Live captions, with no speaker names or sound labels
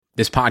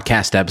This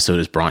podcast episode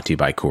is brought to you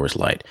by Coors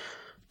Light.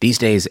 These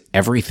days,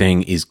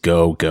 everything is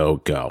go, go,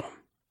 go.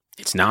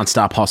 It's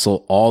nonstop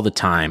hustle all the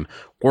time.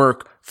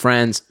 Work,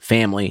 friends,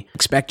 family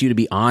expect you to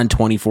be on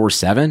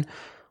 24/7.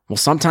 Well,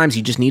 sometimes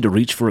you just need to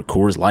reach for a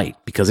Coors Light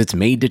because it's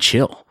made to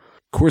chill.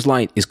 Coors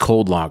Light is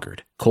cold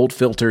lagered, cold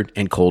filtered,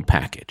 and cold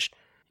packaged.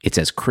 It's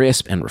as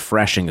crisp and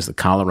refreshing as the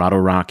Colorado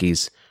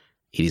Rockies.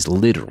 It is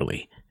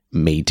literally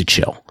made to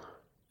chill.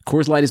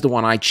 Coors Light is the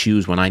one I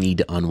choose when I need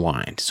to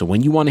unwind. So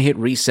when you want to hit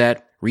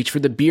reset, reach for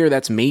the beer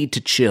that's made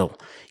to chill.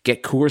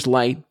 Get Coors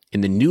Light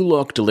in the new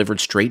look delivered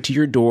straight to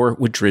your door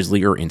with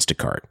Drizzly or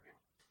Instacart.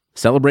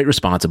 Celebrate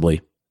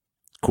responsibly.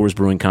 Coors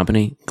Brewing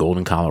Company,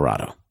 Golden,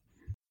 Colorado.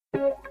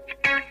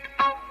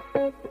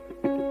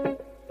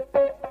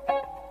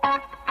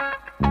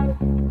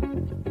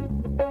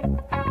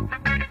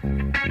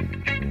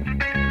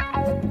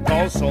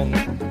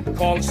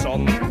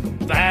 Karlsson,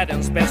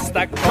 världens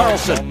bästa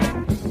Karlsson,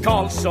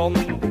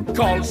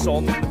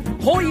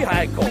 hoj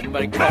här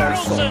kommer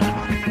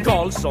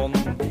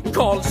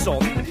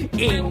Karlsson,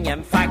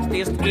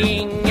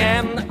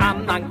 ingen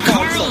annan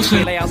Karlsson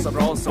spelar jag så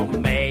bra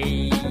som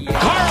mig.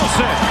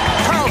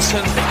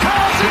 Karlsson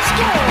scores!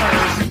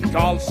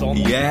 Karlsson.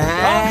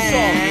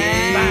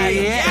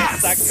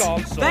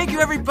 Thank you,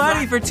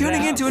 everybody, for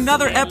tuning in to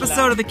another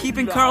episode of the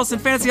Keeping Karlsson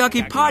Fantasy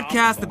Hockey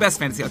Podcast, the best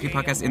fantasy hockey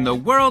podcast in the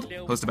world,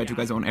 hosted by two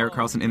guys who own Erik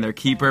Karlsson in their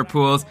keeper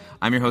pools.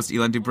 I'm your host,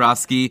 Elon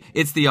Dubrovsky.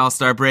 It's the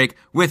All-Star break.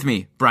 With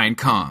me, Brian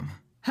Kalm.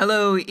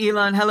 Hello,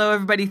 Elon. Hello,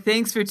 everybody.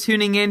 Thanks for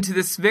tuning in to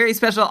this very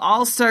special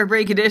All-Star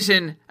Break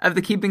edition of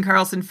the Keeping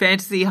Karlsson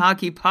Fantasy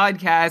Hockey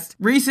Podcast,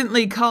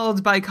 recently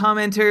called by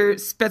commenter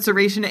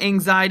Spetzeration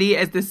Anxiety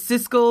as the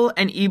Siskel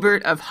and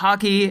Ebert of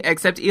hockey,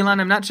 except,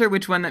 Elon, I'm not sure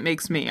which one that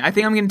makes me. I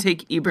think I'm going to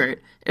take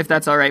Ebert, if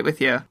that's all right with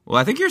you. Well,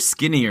 I think you're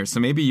skinnier, so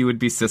maybe you would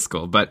be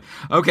Siskel, but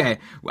okay.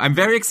 I'm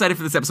very excited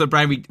for this episode,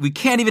 Brian. We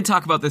can't even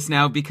talk about this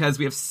now because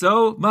we have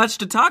so much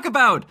to talk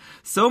about.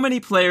 So many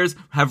players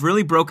have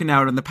really broken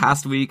out in the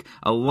past week.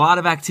 A lot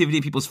of activity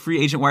in people's free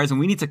agent wires, and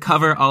we need to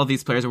cover all of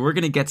these players, and we're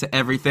going to get to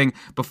everything.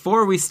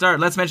 Before we start,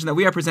 let's mention that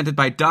we are presented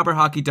by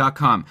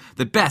DobberHockey.com,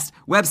 the best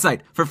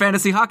website for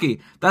fantasy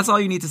hockey. That's all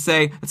you need to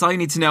say. That's all you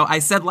need to know. I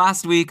said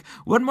last week,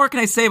 what more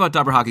can I say about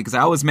Dobber Hockey? Because I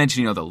always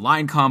mention, the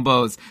line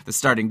combos, the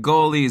starting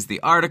goalies, the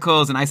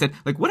articles, and I said,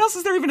 what else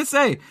is there even to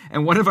say?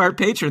 And one of our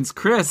patrons,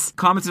 Chris,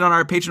 commented on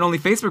our patron-only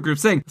Facebook group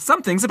saying,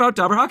 some things about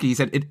Dobber Hockey. He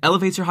said, it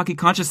elevates your hockey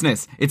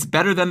consciousness. It's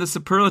better than the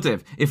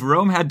superlative. If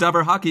Rome had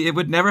Dobber Hockey, it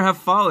would never have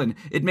fallen.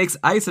 It makes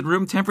ice at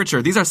room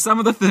temperature. These are some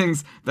of the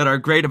things that are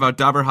great about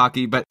Dobber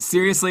Hockey. But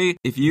seriously,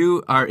 if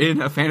you are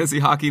in a fantasy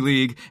hockey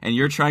league and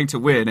you're trying to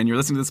win and you're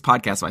listening to this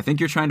podcast, so I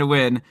think you're trying to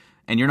win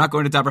and you're not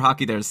going to Dobber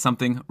Hockey, there's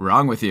something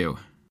wrong with you.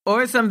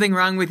 Or something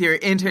wrong with your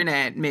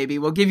internet, maybe.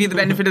 We'll give you the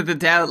benefit of the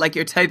doubt, like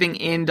you're typing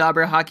in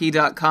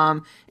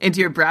DobberHockey.com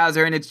into your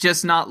browser and it's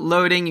just not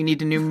loading. You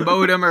need a new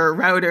modem or a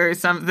router or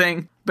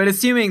something. But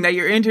assuming that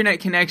your internet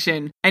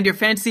connection and your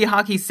fantasy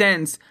hockey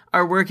sense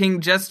are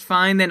working just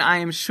fine, then I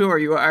am sure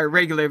you are a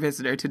regular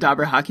visitor to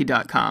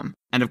DobberHockey.com.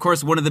 And of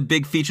course, one of the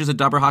big features of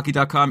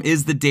DobberHockey.com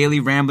is the daily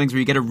ramblings where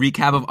you get a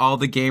recap of all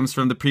the games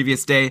from the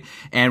previous day.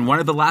 And one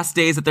of the last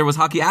days that there was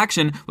hockey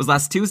action was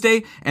last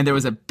Tuesday, and there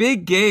was a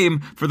big game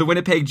for the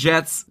Winnipeg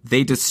Jets.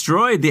 They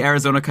destroyed the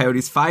Arizona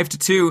Coyotes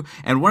 5-2.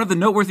 And one of the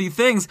noteworthy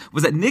things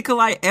was that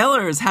Nikolai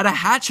Ehlers had a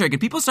hat trick,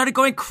 and people started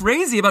going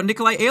crazy about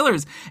Nikolai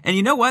Ehlers. And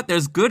you know what?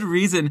 There's good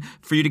reason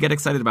for you to get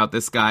excited about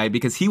this guy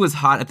because he was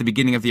hot at the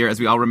beginning of the year, as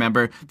we all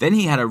remember. Then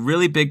he had a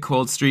really big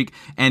cold streak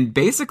and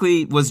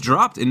basically was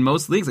dropped in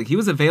most leagues. He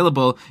was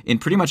available in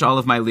pretty much all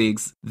of my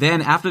leagues.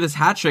 Then after this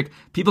hat trick,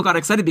 people got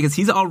excited because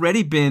he's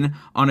already been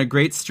on a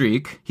great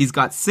streak. He's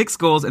got 6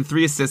 goals and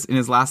 3 assists in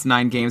his last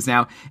 9 games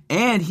now.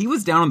 And he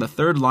was down on the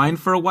third line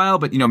for a while,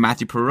 but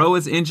Matthew Perreault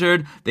is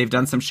injured. They've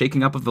done some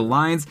shaking up of the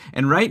lines.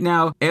 And right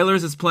now,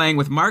 Ehlers is playing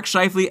with Mark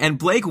Scheifele and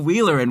Blake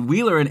Wheeler. And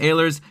Wheeler and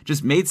Ehlers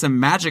just made some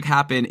magic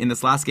happen in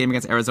this last game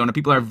against Arizona.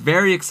 People are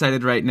very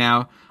excited right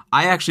now.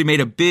 I actually made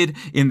a bid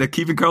in the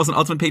Keeping Karlsson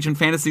Ultimate Patron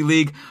Fantasy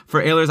League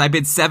for Ehlers. I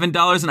bid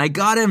 $7 and I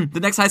got him. The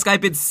next highest guy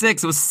bid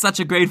 $6. It was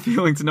such a great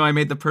feeling to know I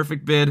made the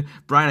perfect bid.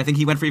 Brian, I think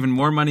he went for even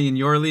more money in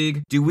your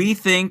league. Do we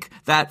think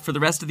that for the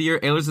rest of the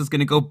year, Ehlers is going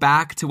to go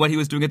back to what he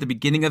was doing at the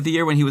beginning of the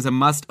year when he was a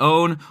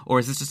must-own? Or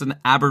is this just an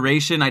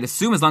aberration? I'd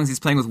assume as long as he's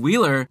playing with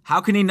Wheeler, how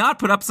can he not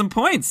put up some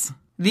points?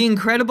 The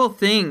incredible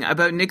thing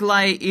about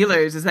Nikolai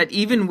Ehlers is that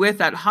even with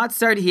that hot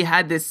start he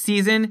had this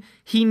season,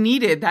 he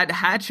needed that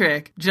hat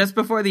trick just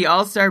before the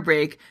All-Star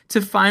break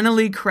to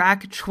finally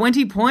crack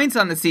 20 points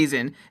on the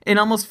season in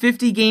almost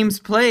 50 games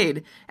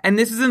played. And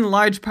this is in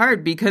large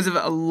part because of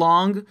a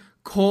long,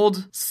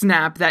 cold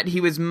snap that he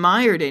was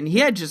mired in. He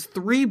had just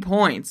 3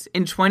 points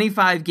in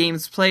 25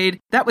 games played.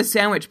 That was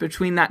sandwiched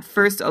between that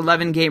first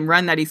 11-game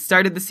run that he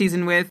started the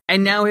season with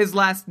and now his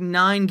last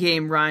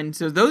 9-game run.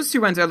 So those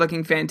 2 runs are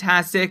looking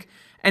fantastic.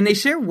 And they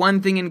share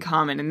one thing in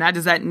common, and that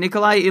is that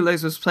Nikolai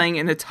Ehlers was playing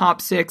in the top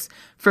 6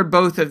 for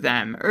both of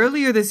them.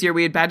 Earlier this year,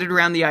 we had batted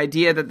around the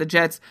idea that the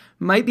Jets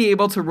might be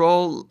able to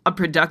roll a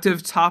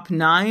productive top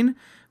 9,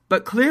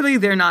 but clearly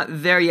they're not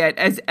there yet,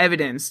 as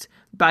evidenced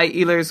by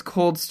Ehlers'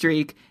 cold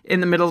streak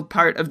in the middle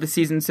part of the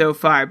season so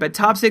far. But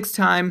top 6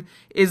 time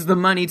is the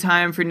money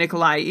time for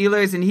Nikolai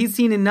Ehlers, and he's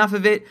seen enough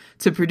of it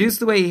to produce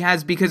the way he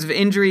has because of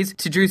injuries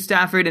to Drew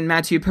Stafford and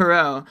Mathieu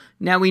Perreault.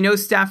 Now we know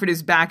Stafford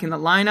is back in the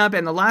lineup,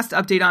 and the last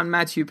update on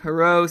Mathieu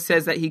Perreault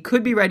says that he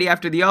could be ready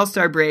after the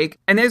All-Star break,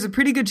 and there's a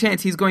pretty good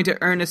chance he's going to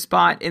earn a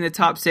spot in the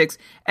top 6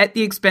 at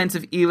the expense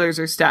of Ehlers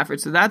or Stafford.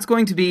 So that's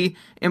going to be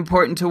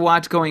important to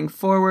watch going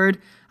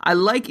forward. I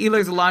like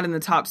Ehlers a lot in the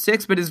top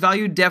 6, but his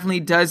value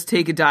definitely does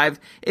take a dive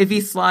if he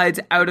slides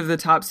out of the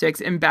top 6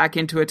 and back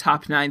into a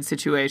top 9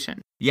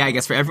 situation. Yeah, I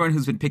guess for everyone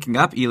who's been picking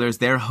up Ehlers,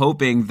 they're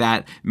hoping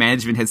that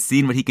management has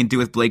seen what he can do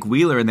with Blake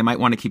Wheeler, and they might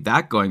want to keep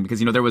that going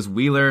because, there was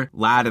Wheeler,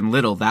 Ladd, and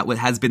Little. That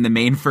has been the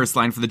main first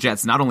line for the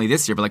Jets, not only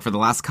this year, but for the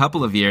last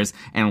couple of years.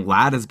 And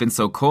Ladd has been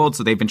so cold,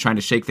 so they've been trying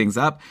to shake things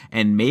up.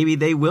 And maybe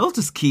they will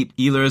just keep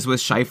Ehlers with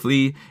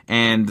Scheifele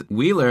and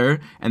Wheeler,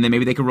 and then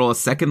maybe they could roll a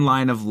second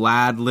line of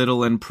Ladd,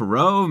 Little, and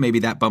Perreault. Maybe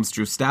that bumps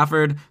Drew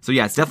Stafford. So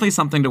yeah, it's definitely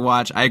something to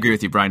watch. I agree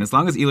with you, Brian. As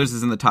long as Ehlers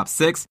is in the top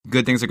 6,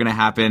 good things are going to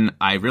happen.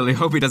 I really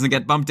hope he doesn't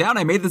get bumped down.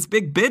 I made this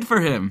big bid for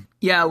him.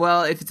 Yeah,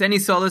 well, if it's any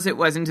solace, it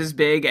wasn't as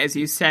big as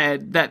you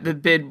said that the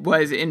bid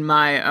was in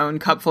my own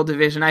Cupful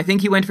division. I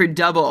think he went for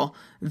double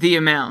the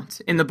amount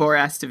in the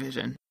Boras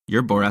division.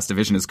 Your Boras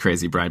division is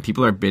crazy, Brian.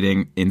 People are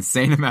bidding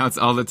insane amounts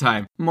all the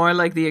time. More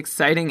like the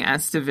exciting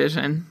S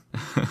division.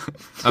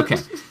 Okay.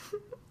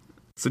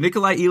 So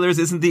Nikolai Ehlers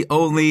isn't the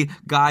only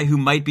guy who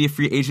might be a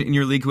free agent in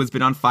your league who has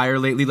been on fire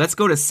lately. Let's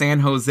go to San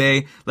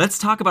Jose. Let's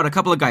talk about a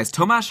couple of guys,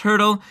 Tomas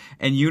Hertl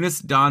and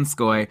Joonas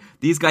Donskoi.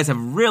 These guys have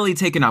really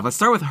taken off. Let's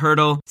start with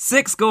Hertl.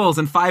 6 goals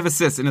and 5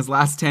 assists in his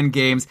last 10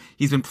 games.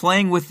 He's been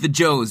playing with the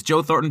Joes,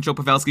 Joe Thornton, Joe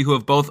Pavelski, who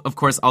have both, of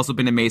course, also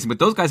been amazing. But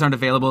those guys aren't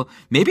available.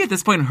 Maybe at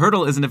this point,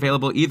 Hertl isn't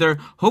available either.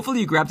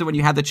 Hopefully you grabbed it when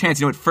you had the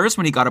chance. At first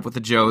when he got up with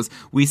the Joes,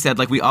 we said,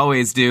 like we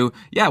always do,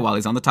 yeah, while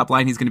he's on the top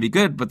line, he's going to be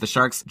good. But the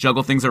Sharks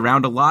juggle things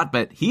around a lot.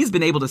 But he's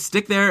been able to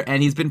stick there,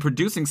 and he's been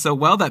producing so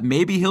well that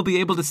maybe he'll be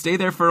able to stay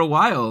there for a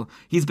while.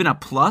 He's been a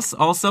plus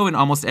also in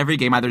almost every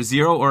game, either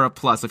 0 or a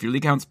plus. If your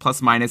league counts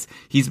plus minus,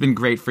 he's been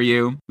great for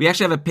you. We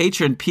actually have a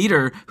patron,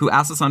 Peter, who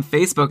asked us on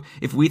Facebook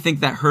if we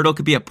think that Hertl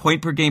could be a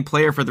point per game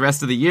player for the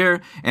rest of the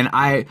year. And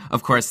I,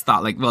 of course,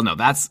 thought well, no,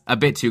 that's a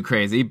bit too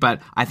crazy,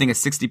 but I think a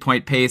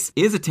 60-point pace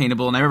is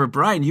attainable. And I remember,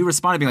 Brian, you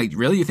responded being like,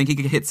 really? You think he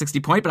could hit 60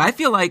 point? But I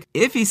feel like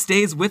if he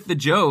stays with the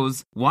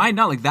Joes, why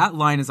not? That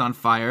line is on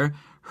fire.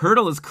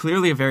 Hertl is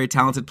clearly a very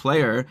talented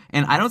player,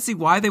 and I don't see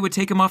why they would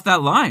take him off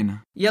that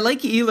line. Yeah, like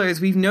Ehlers,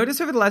 we've noticed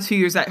over the last few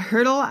years that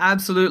Hertl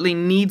absolutely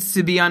needs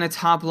to be on a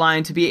top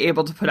line to be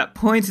able to put up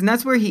points, and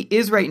that's where he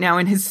is right now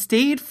and has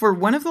stayed for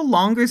one of the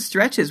longer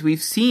stretches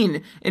we've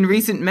seen in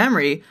recent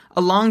memory,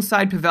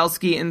 alongside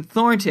Pavelski and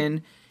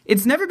Thornton.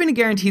 It's never been a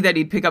guarantee that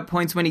he'd pick up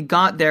points when he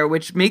got there,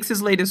 which makes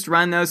his latest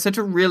run, though, such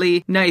a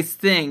really nice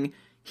thing.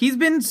 He's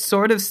been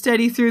sort of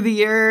steady through the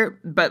year,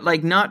 but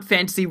not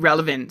fantasy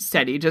relevant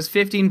steady. Just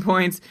 15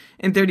 points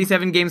in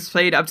 37 games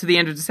played up to the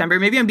end of December.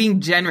 Maybe I'm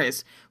being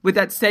generous with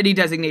that steady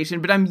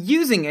designation, but I'm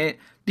using it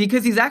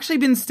because he's actually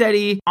been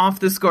steady off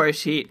the score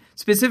sheet,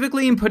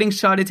 specifically in putting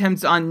shot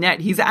attempts on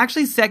net. He's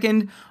actually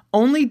second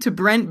only to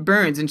Brent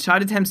Burns in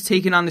shot attempts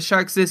taken on the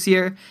Sharks this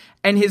year,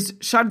 and his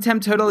shot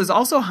attempt total is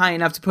also high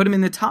enough to put him in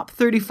the top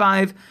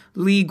 35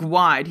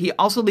 league-wide. He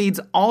also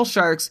leads all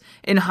Sharks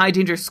in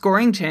high-danger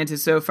scoring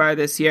chances so far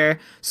this year.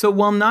 So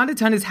while not a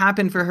ton has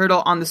happened for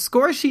Hertl on the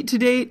score sheet to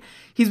date,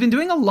 he's been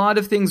doing a lot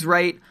of things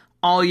right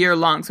all year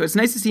long. So it's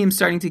nice to see him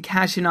starting to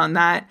cash in on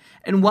that.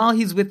 And while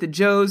he's with the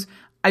Joes,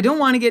 I don't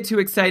want to get too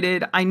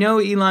excited. I know,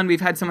 Elon,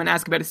 we've had someone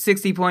ask about a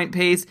 60-point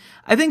pace.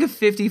 I think a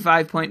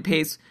 55-point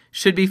pace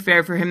should be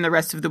fair for him the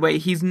rest of the way.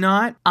 He's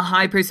not a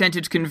high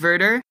percentage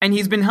converter, and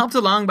he's been helped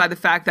along by the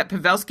fact that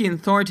Pavelski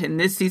and Thornton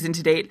this season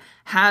to date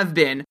have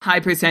been high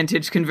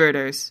percentage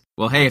converters.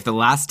 Well, hey, if the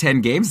last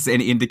 10 games is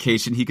any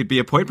indication, he could be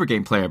a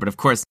point-per-game player. But of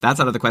course, that's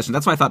out of the question.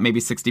 That's why I thought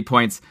maybe 60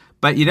 points.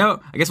 But, I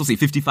guess we'll see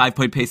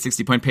 55-point pace,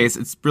 60-point pace.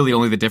 It's really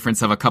only the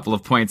difference of a couple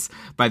of points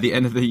by the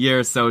end of the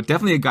year. So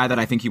definitely a guy that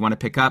I think you want to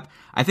pick up.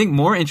 I think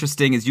more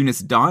interesting is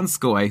Joonas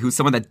Donskoi, who's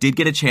someone that did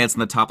get a chance in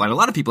the top line. A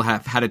lot of people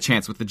have had a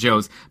chance with the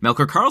Joes.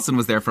 Melker Karlsson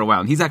was there for a while,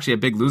 and he's actually a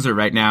big loser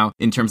right now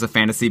in terms of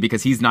fantasy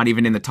because he's not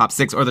even in the top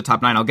 6 or the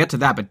top 9. I'll get to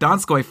that. But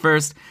Donskoi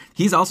first,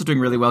 he's also doing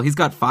really well. He's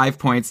got 5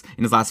 points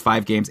in his last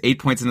 5 games, 8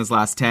 points in his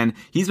last 10.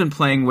 He's been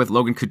playing with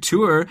Logan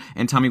Couture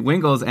and Tommy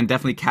Wingels and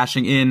definitely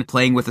cashing in,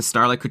 playing with a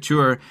star like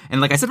Couture. And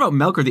like I said about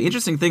Melker, the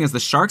interesting thing is the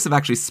Sharks have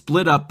actually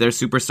split up their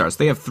superstars.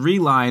 They have 3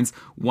 lines,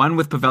 one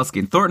with Pavelski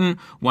and Thornton,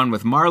 one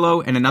with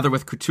Marleau, and another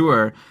with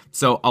Couture.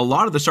 So a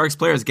lot of the Sharks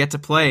players get to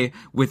play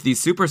with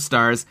these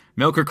superstars.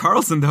 Melker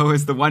Karlsson, though,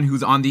 is the one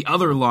who's on the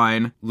other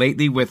line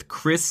lately with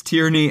Chris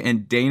Tierney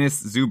and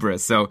Danis Zubris.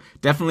 So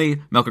definitely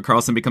Melker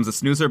Karlsson becomes a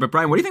snoozer. But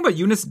Brian, what do you think about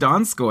Joonas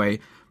Donskoi?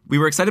 We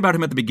were excited about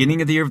him at the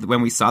beginning of the year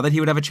when we saw that he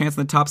would have a chance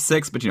in the top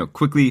 6, but,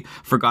 quickly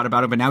forgot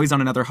about him. But now he's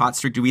on another hot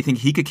streak. Do we think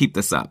he could keep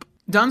this up?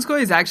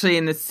 Donskoy is actually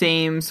in the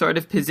same sort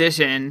of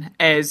position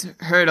as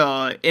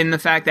Hertl in the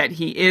fact that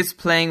he is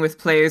playing with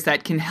players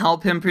that can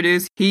help him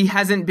produce. He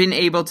hasn't been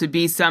able to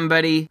be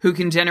somebody who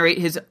can generate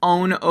his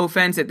own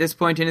offense at this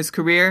point in his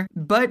career,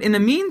 but in the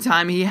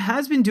meantime, he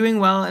has been doing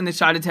well in the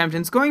shot attempt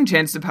and scoring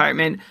chance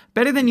department,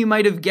 better than you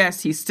might have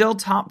guessed. He's still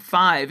top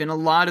 5 in a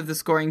lot of the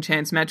scoring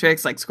chance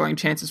metrics, like scoring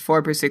chances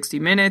 4 per 60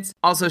 minutes,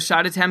 also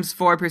shot attempts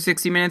 4 per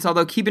 60 minutes,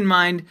 although keep in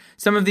mind,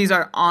 some of these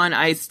are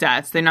on-ice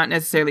stats. They're not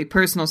necessarily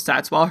personal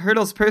stats. While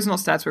Hertl's personal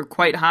stats were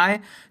quite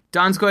high,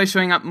 Donskoy is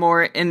showing up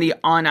more in the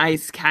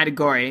on-ice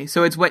category.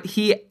 So it's what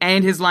he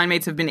and his line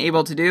mates have been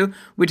able to do,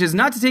 which is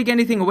not to take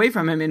anything away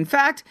from him. In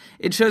fact,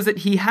 it shows that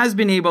he has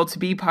been able to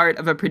be part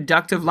of a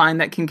productive line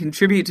that can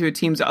contribute to a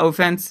team's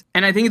offense.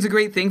 And I think it's a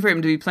great thing for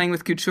him to be playing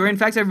with Couture. In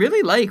fact, I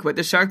really like what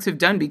the Sharks have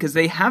done because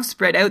they have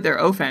spread out their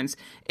offense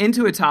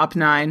into a top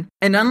 9.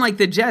 And unlike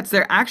the Jets,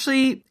 they're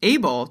actually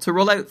able to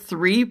roll out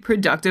 3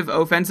 productive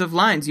offensive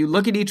lines. You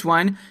look at each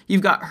one,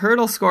 you've got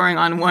Hertl scoring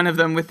on one of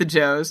them with the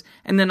Joes,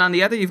 and then on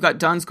the other, you've got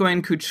Donskoy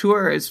and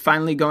Couture is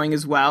finally going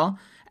as well.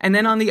 And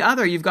then on the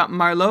other, you've got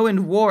Marleau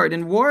and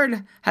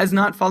Ward has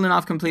not fallen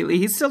off completely.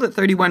 He's still at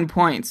 31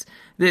 points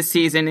this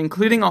season,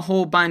 including a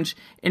whole bunch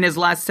in his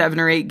last 7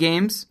 or 8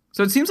 games.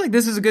 So it seems like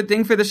this is a good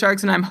thing for the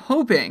Sharks, and I'm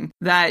hoping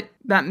that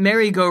that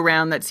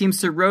merry-go-round that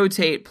seems to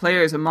rotate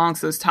players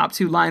amongst those top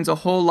 2 lines a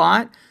whole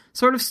lot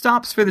sort of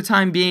stops for the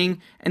time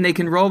being, and they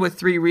can roll with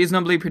 3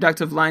 reasonably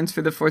productive lines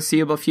for the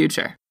foreseeable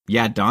future.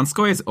 Yeah,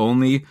 Donskoy is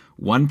only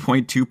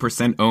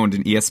 1.2% owned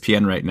in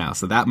ESPN right now,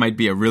 so that might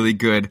be a really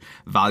good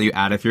value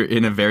add if you're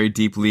in a very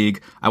deep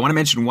league. I want to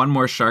mention one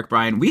more Shark,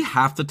 Brian. We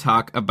have to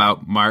talk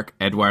about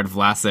Marc-Edouard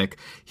Vlasic.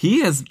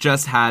 He has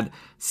just had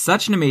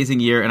such an amazing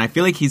year, and I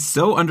feel like he's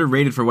so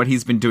underrated for what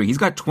he's been doing. He's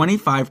got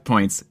 25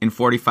 points in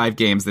 45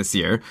 games this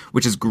year,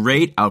 which is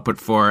great output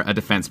for a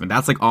defenseman.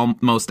 That's like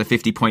almost a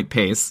 50-point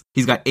pace.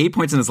 He's got 8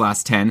 points in his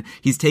last 10.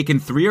 He's taken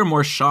 3 or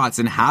more shots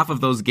in half of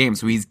those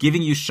games, so he's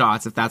giving you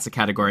shots if that's a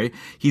category.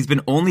 He's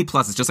been only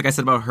pluses, just like I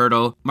said about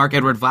Hertl.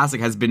 Marc-Edouard Vlasic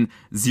has been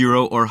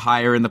 0 or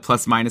higher in the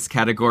plus-minus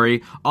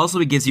category. Also,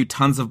 he gives you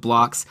tons of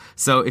blocks.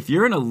 So if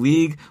you're in a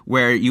league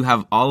where you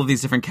have all of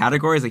these different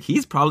categories, like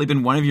he's probably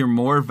been one of your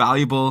more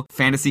valuable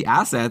fantasy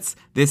assets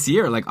this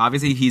year. Like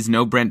obviously he's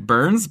no Brent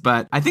Burns,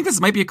 but I think this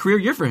might be a career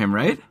year for him,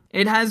 right?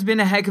 It has been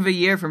a heck of a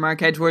year for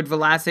Marc-Edouard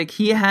Vlasic.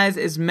 He has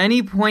as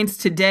many points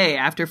today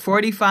after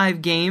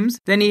 45 games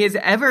than he has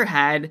ever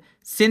had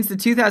since the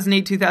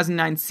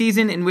 2008-2009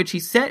 season, in which he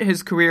set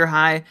his career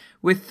high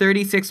with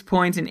 36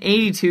 points in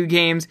 82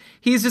 games.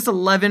 He's just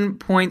 11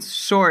 points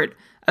short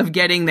of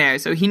getting there,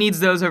 so he needs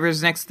those over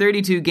his next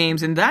 32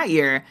 games. In that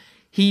year,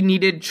 he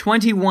needed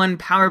 21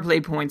 power play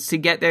points to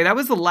get there. That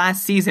was the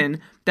last season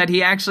that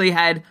he actually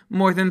had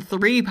more than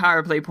 3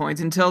 power play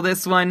points until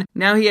this one.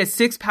 Now he has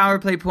 6 power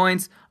play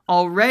points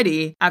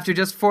already after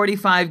just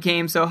 45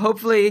 games, so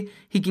hopefully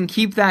he can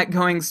keep that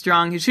going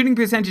strong. His shooting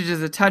percentage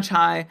is a touch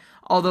high,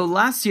 although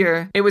last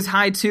year it was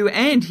high too,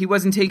 and he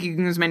wasn't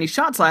taking as many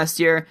shots last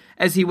year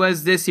as he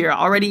was this year.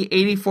 Already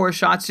 84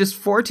 shots, just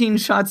 14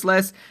 shots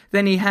less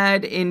than he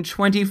had in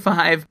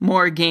 25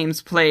 more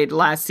games played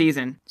last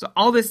season. So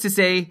all this to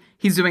say,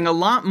 he's doing a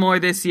lot more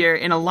this year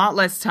in a lot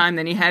less time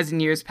than he has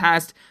in years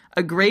past.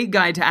 A great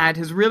guy to add,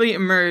 has really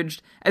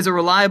emerged as a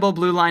reliable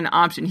blue line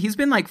option. He's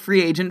been like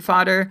free agent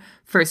fodder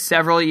for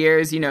several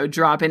years,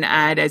 drop and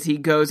add as he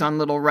goes on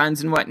little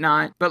runs and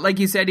whatnot. But like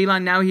you said,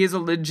 Elon, now he is a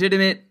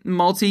legitimate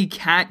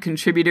multi-cat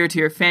contributor to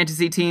your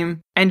fantasy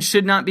team and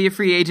should not be a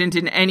free agent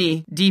in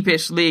any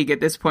deepish league at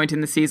this point in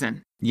the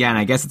season. Yeah, and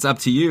I guess it's up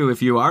to you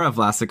if you are a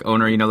Vlasic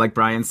owner. Like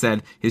Brian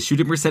said, his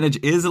shooting percentage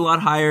is a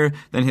lot higher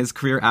than his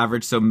career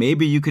average, so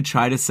maybe you could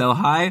try to sell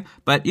high,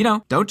 but,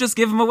 don't just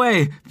give him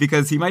away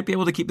because he might be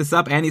able to keep this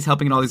up and he's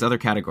helping in all these other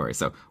categories.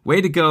 So way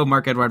to go,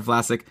 Marc-Edouard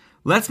Vlasic.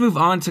 Let's move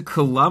on to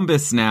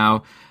Columbus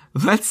now.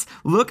 Let's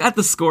look at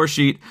the score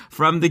sheet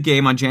from the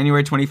game on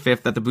January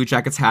 25th that the Blue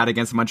Jackets had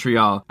against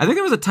Montreal. I think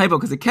there was a typo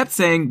because it kept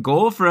saying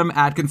goal from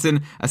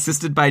Atkinson,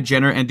 assisted by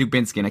Jenner and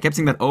Dubinsky. And I kept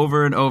seeing that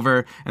over and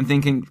over and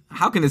thinking,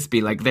 how can this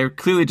be? Like, they're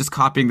clearly just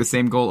copying the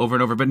same goal over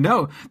and over. But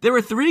no, there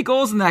were 3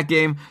 goals in that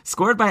game,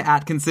 scored by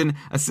Atkinson,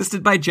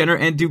 assisted by Jenner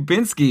and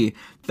Dubinsky.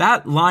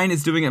 That line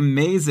is doing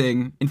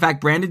amazing. In fact,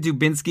 Brandon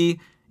Dubinsky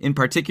in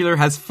particular,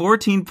 has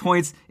 14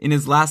 points in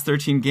his last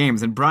 13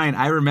 games. And Brian,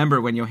 I remember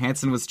when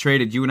Johansson was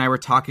traded, you and I were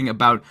talking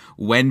about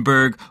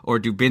Wenberg or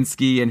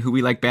Dubinsky and who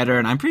we like better.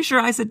 And I'm pretty sure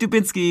I said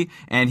Dubinsky,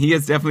 and he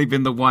has definitely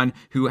been the one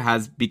who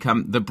has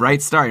become the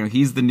bright star.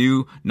 He's the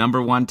new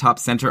number 1 top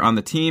center on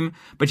the team.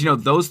 But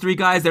those 3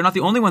 guys, they're not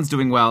the only ones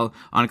doing well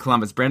on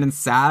Columbus. Brendan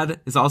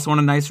Saad is also on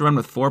a nice run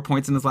with 4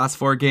 points in his last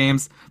 4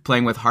 games,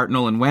 playing with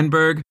Hartnell and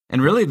Wenberg.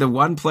 And really, the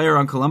one player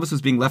on Columbus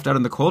who's being left out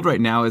in the cold right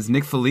now is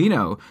Nick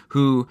Foligno,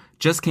 who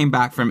just came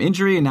back from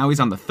injury, and now he's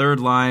on the 3rd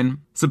line.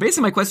 So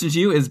basically, my question to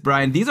you is,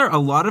 Brian, these are a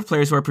lot of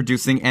players who are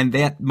producing, and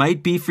that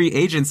might be free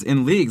agents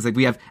in leagues. Like,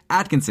 we have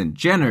Atkinson,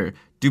 Jenner,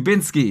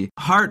 Dubinsky,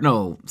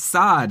 Hartnell,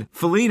 Saad,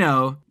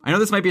 Foligno. I know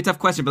this might be a tough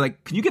question, but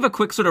like, can you give a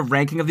quick sort of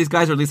ranking of these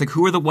guys, or at least like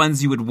who are the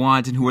ones you would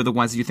want and who are the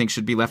ones that you think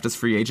should be left as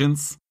free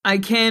agents? I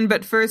can,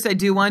 but first I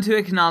do want to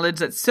acknowledge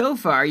that so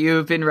far you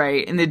have been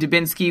right in the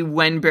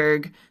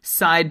Dubinsky-Wenberg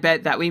side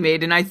bet that we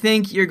made, and I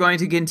think you're going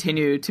to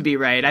continue to be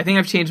right. I think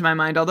I've changed my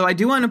mind, although I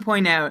do want to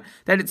point out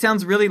that it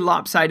sounds really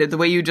lopsided the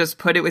way you just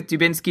put it with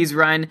Dubinsky's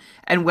run,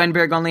 and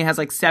Wenberg only has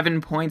like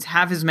 7 points,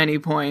 half as many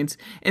points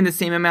in the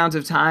same amount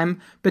of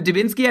time, but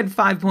Dubinsky had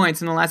 5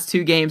 points in the last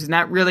 2 games, and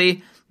that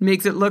really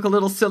makes it look a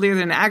little sillier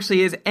than it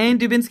actually is, and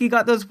Dubinsky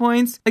got those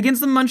points against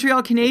the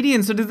Montreal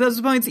Canadiens, so do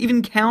those points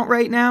even count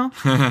right now?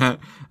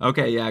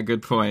 Okay, yeah,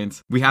 good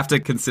point. We have to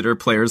consider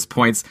players'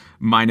 points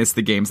minus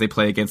the games they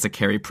play against the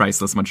Carey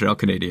Priceless Montreal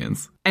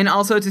Canadiens. And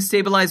also, to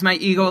stabilize my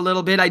ego a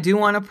little bit, I do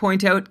want to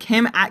point out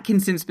Cam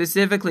Atkinson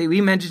specifically.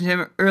 We mentioned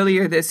him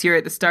earlier this year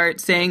at the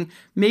start, saying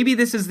maybe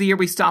this is the year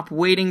we stop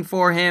waiting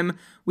for him.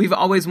 We've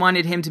always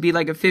wanted him to be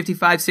like a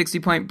 55,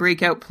 60-point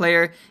breakout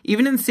player,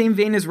 even in the same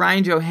vein as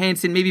Ryan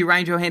Johansson, maybe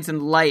Ryan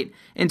Johansson light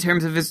in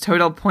terms of his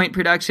total point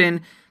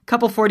production.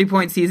 Couple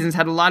 40-point seasons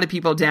had a lot of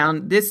people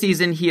down. This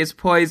season, he is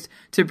poised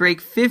to break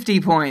 50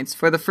 points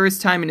for the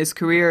first time in his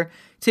career,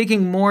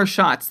 taking more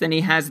shots than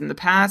he has in the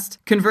past,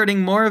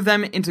 converting more of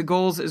them into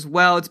goals as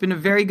well. It's been a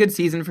very good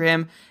season for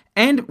him.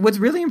 And what's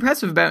really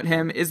impressive about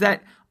him is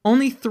that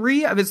only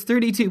 3 of his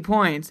 32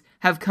 points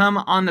have come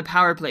on the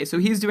power play, so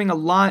he's doing a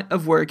lot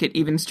of work at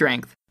even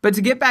strength. But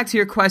to get back to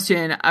your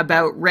question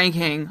about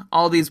ranking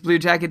all these Blue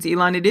Jackets,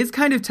 Elon, it is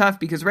kind of tough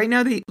because right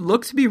now they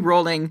look to be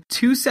rolling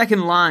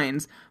 2-second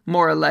lines,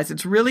 more or less.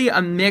 It's really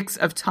a mix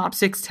of top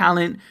 6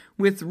 talent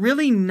with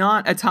really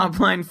not a top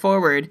line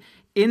forward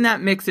in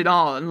that mix at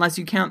all, unless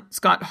you count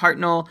Scott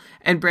Hartnell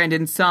and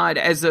Brandon Saad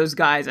as those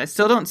guys. I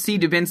still don't see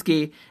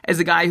Dubinsky as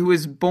a guy who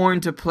was born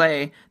to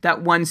play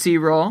that 1C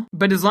role,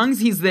 but as long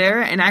as he's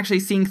there and actually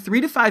seeing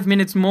 3 to 5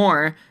 minutes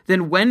more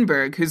than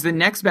Wenberg, who's the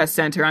next best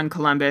center on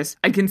Columbus,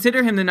 I'd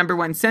consider him the number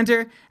 1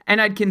 center, and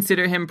I'd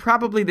consider him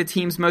probably the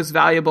team's most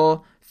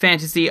valuable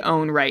fantasy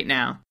own right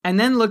now. And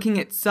then looking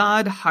at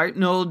Saad,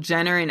 Hartnell,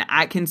 Jenner, and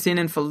Atkinson,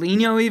 and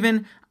Foligno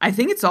even, I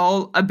think it's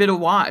all a bit of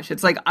wash.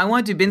 It's like, I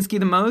want Dubinsky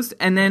the most,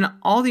 and then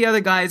all the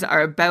other guys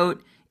are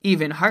about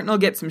even. Hartnell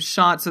gets some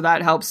shots, so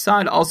that helps.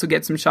 Saad also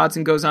gets some shots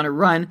and goes on a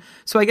run.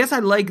 So I guess I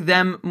like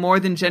them more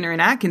than Jenner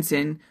and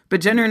Atkinson,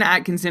 but Jenner and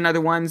Atkinson are the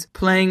ones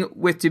playing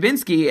with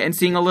Dubinsky and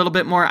seeing a little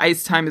bit more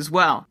ice time as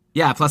well.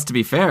 Yeah, plus to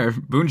be fair,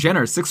 Boone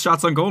Jenner, 6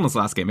 shots on goal in his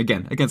last game,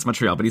 again, against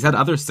Montreal, but he's had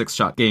other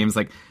 6-shot games.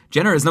 Like,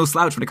 Jenner is no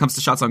slouch when it comes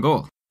to shots on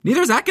goal.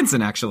 Neither is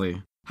Atkinson,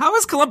 actually. How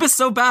is Columbus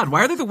so bad?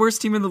 Why are they the worst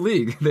team in the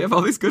league? They have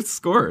all these good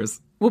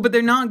scorers. Well, but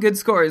they're not good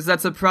scorers.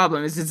 That's the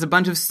problem. It's a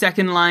bunch of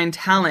second-line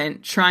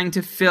talent trying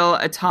to fill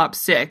a top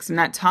 6, and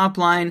that top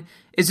line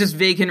is just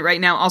vacant right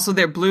now. Also,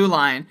 their blue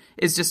line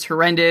is just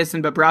horrendous,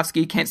 and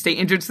Bobrovsky can't stay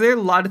injured, so there are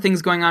a lot of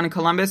things going on in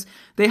Columbus.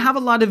 They have a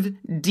lot of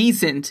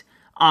decent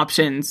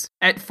options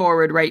at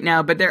forward right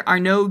now, but there are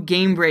no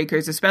game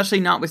breakers, especially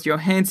not with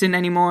Johansson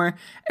anymore,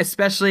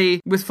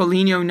 especially with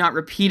Foligno not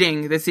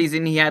repeating the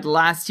season he had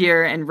last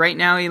year. And right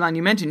now, Elon,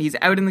 you mentioned he's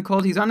out in the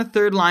cold. He's on a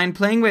third line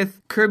playing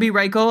with Kirby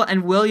Reichel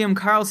and William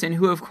Karlsson,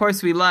 who of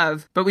course we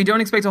love, but we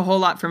don't expect a whole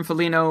lot from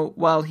Foligno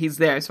while he's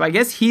there. So I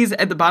guess he's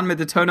at the bottom of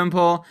the totem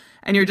pole,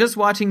 and you're just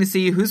watching to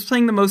see who's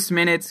playing the most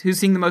minutes, who's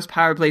seeing the most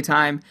power play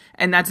time,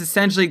 and that's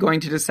essentially going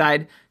to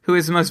decide who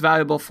is the most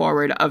valuable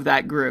forward of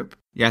that group.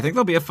 Yeah, I think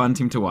they'll be a fun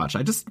team to watch.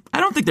 I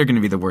don't think they're going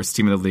to be the worst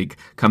team in the league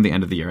come the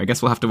end of the year. I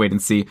guess we'll have to wait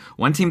and see.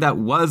 One team that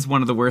was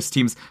one of the worst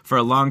teams for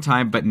a long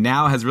time, but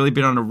now has really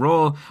been on a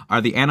roll,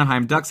 are the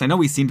Anaheim Ducks. I know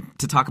we seem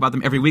to talk about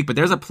them every week, but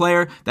there's a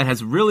player that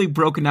has really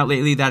broken out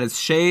lately. That is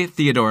Shea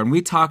Theodore. And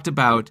we talked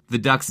about the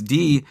Ducks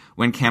D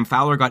when Cam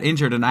Fowler got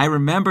injured. And I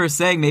remember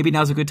saying maybe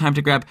now's a good time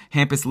to grab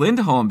Hampus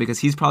Lindholm because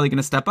he's probably going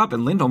to step up.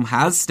 And Lindholm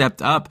has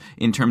stepped up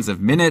in terms of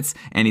minutes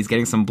and he's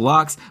getting some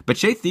blocks. But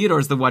Shea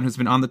Theodore is the one who's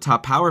been on the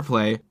top power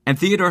play.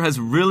 And Theodore has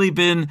really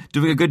been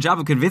doing a good job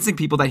of convincing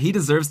people that he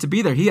deserves to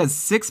be there. He has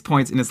 6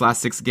 points in his last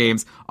 6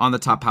 games on the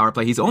top power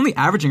play. He's only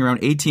averaging around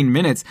 18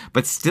 minutes,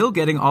 but still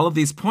getting all of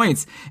these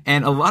points.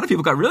 And a lot of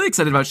people got really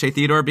excited about Shea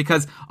Theodore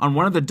because on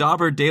one of the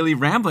Dauber Daily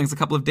Ramblings a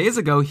couple of days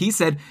ago, he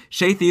said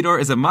Shea Theodore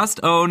is a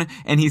must-own,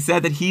 and he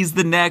said that he's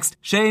the next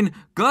Shane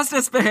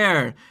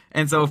Gostisbehere.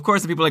 And so, of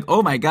course, the people are like,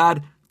 oh my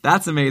God,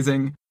 that's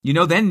amazing. You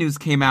know, then news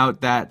came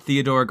out that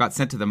Theodore got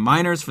sent to the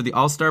minors for the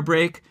All-Star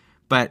break.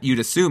 But you'd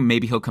assume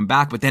maybe he'll come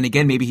back. But then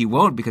again, maybe he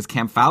won't because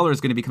Cam Fowler is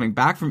going to be coming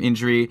back from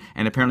injury.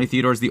 And apparently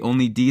Theodore is the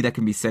only D that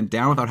can be sent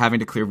down without having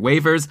to clear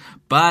waivers.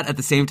 But at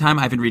the same time,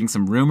 I've been reading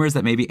some rumors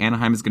that maybe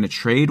Anaheim is going to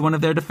trade one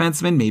of their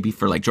defensemen. Maybe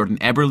for like Jordan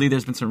Eberle,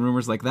 there's been some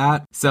rumors like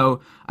that.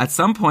 So at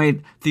some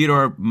point,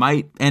 Theodore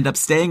might end up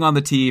staying on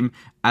the team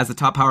as the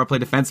top power play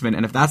defenseman.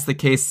 And if that's the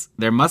case,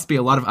 there must be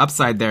a lot of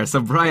upside there. So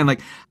Brian,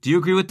 do you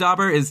agree with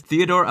Dauber? Is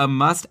Theodore a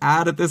must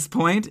add at this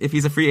point if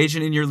he's a free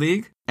agent in your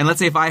league? And let's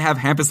say if I have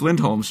Hampus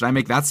Lindholm, should I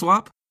make that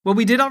swap? Well,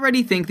 we did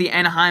already think the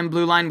Anaheim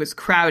blue line was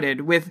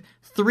crowded with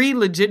 3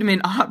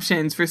 legitimate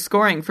options for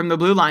scoring from the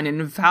blue line,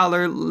 and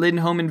Fowler,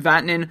 Lindholm, and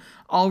Vatanen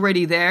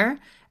already there.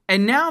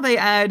 And now they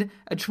add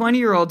a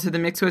 20-year-old to the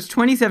mix who has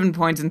 27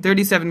 points in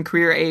 37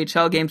 career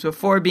AHL games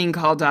before being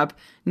called up.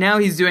 Now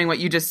he's doing what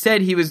you just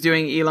said he was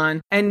doing,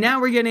 Elon. And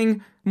now we're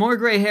getting more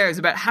gray hairs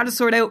about how to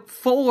sort out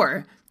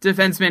 4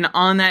 defensemen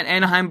on that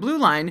Anaheim blue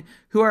line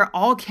who are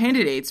all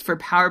candidates for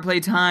power play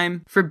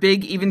time, for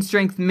big even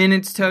strength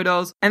minutes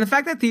totals. And the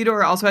fact that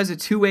Theodore also has a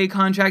 2-way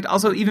contract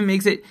also even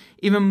makes it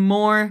even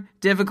more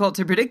difficult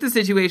to predict the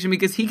situation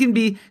because he can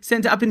be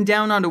sent up and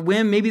down on a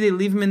whim. Maybe they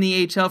leave him in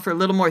the AHL for a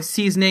little more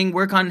seasoning,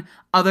 work on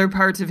other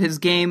parts of his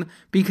game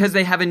because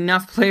they have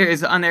enough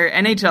players on their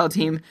NHL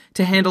team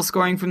to handle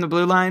scoring from the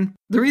blue line.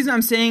 The reason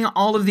I'm saying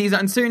all of these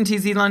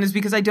uncertainties, Elon, is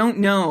because I don't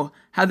know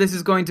how this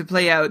is going to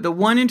play out. The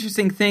one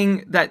interesting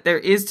thing that there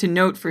is to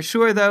note for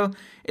sure, though,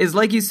 is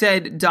like you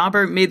said,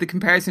 Dauber made the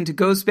comparison to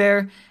Ghost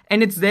Bear,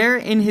 and it's there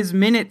in his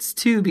minutes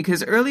too,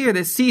 because earlier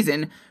this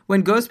season,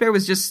 when Ghost Bear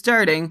was just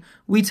starting,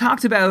 we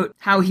talked about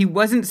how he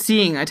wasn't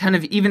seeing a ton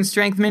of even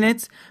strength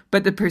minutes,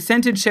 but the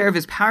percentage share of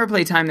his power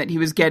play time that he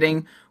was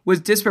getting was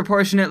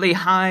disproportionately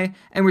high,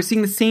 and we're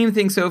seeing the same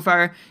thing so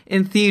far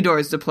in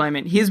Theodore's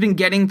deployment. He has been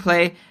getting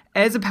play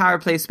as a power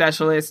play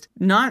specialist,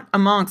 not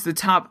amongst the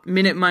top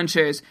minute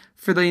munchers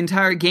for the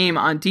entire game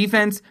on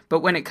defense, but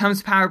when it comes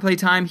to power play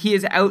time, he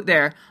is out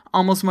there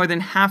almost more than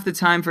half the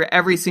time for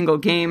every single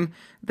game.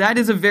 That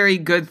is a very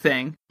good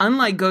thing.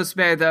 Unlike Ghost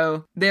Bear,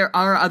 though, there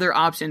are other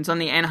options on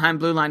the Anaheim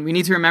blue line. We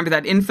need to remember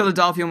that in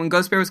Philadelphia, when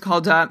Ghost Bear was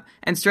called up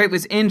and Streit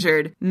was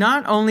injured,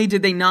 not only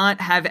did they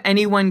not have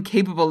anyone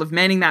capable of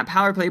manning that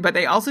power play, but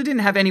they also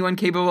didn't have anyone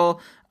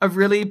capable of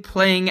really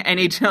playing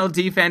NHL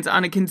defense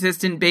on a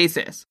consistent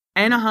basis.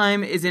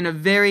 Anaheim is in a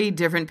very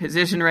different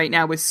position right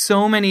now with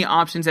so many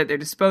options at their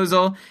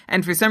disposal,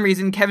 and for some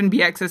reason Kevin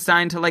Bieksa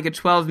signed to like a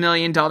 $12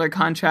 million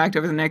contract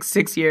over the next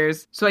 6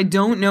 years. So I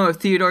don't know if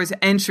Theodore's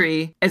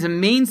entry as a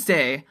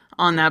mainstay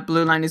on that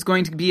blue line is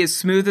going to be as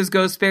smooth as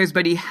Ghost Bear's,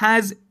 but he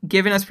has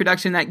given us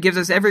production that gives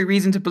us every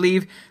reason to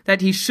believe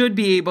that he should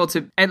be able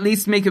to at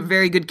least make a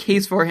very good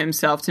case for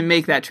himself to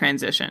make that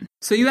transition.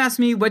 So you asked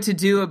me what to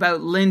do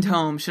about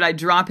Lindholm. Should I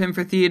drop him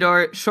for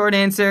Theodore? Short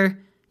answer,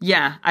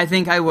 yeah, I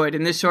think I would.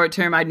 In the short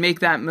term, I'd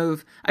make that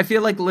move. I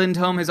feel like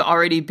Lindholm has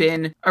already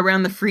been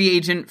around the free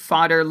agent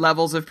fodder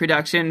levels of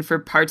production for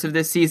parts of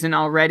this season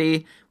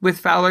already. With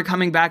Fowler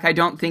coming back, I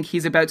don't think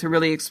he's about to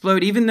really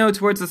explode, even though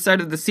towards the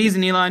start of the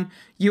season, Elon,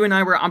 you and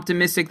I were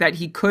optimistic that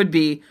he could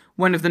be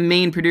one of the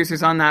main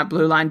producers on that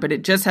blue line, but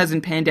it just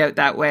hasn't panned out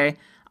that way.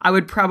 I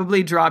would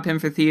probably drop him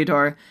for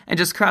Theodore and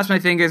just cross my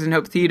fingers and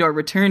hope Theodore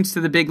returns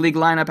to the big league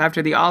lineup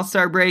after the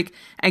All-Star break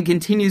and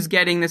continues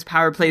getting this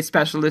power play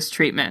specialist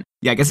treatment.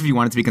 Yeah, I guess if you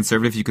wanted to be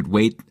conservative, you could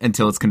wait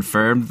until it's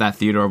confirmed that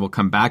Theodore will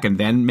come back and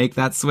then make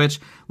that switch.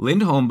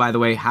 Lindholm, by the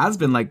way, has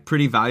been like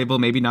pretty valuable,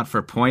 maybe not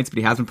for points, but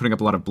he has been putting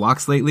up a lot of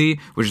blocks lately,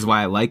 which is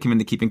why I like him in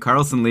the Keeping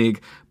Karlsson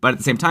League. But at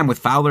the same time, with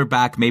Fowler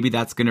back, maybe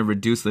that's going to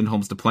reduce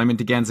Lindholm's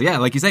deployment again. So yeah,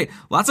 like you say,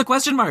 lots of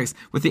question marks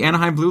with the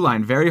Anaheim blue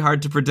line. Very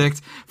hard to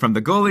predict from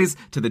the goalies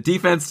to the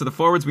defense to the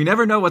forwards. We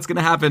never know what's going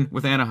to happen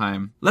with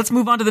Anaheim. Let's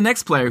move on to the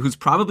next player who's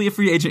probably a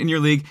free agent in your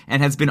league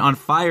and has been on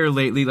fire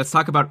lately. Let's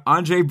talk about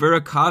Andrei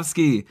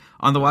Burakovsky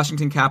on the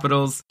Washington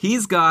Capitals.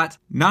 He's got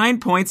 9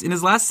 points in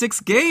his last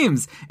 6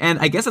 games. And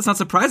I guess that's not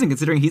surprising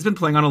considering he's been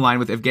playing on a line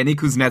with Evgeny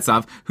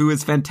Kuznetsov, who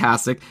is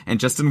fantastic, and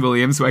Justin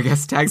Williams, who I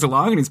guess tags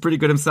along and he's pretty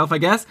good himself, I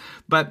guess.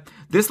 But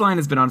this line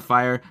has been on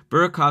fire.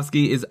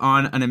 Burakovsky is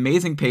on an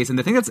amazing pace. And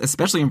the thing that's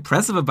especially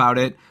impressive about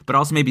it, but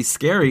also maybe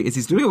scary, is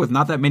he's doing it with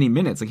not that many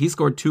minutes. Like he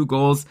scored 2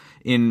 goals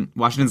in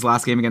Washington's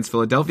last game against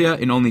Philadelphia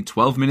in only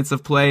 12 minutes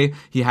of play.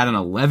 He had an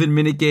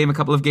 11-minute game a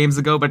couple of games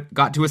ago, but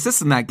got 2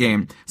 assists in that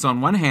game. So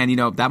on one hand,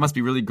 that must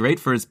be really great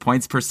for his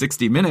points per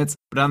 60 minutes.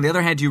 But on the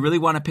other hand, you really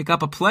want to pick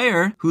up a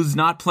player who's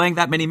not playing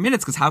that many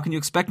minutes, because how can you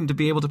expect him to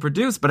be able to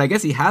produce? But I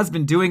guess he has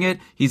been doing it.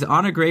 He's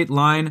on a great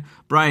line.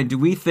 Brian, do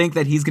we think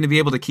that he's going to be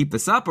able to keep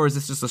this up, or is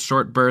this just a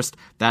short burst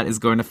that is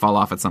going to fall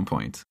off at some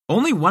point?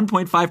 Only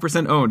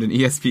 1.5% owned in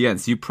ESPN,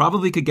 so you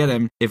probably could get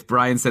him if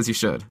Brian says you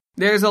should.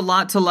 There's a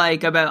lot to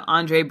like about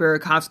Andrei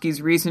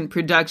Burakovsky's recent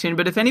production,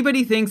 but if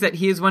anybody thinks that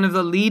he is one of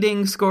the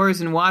leading scorers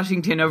in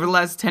Washington over the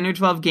last 10 or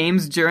 12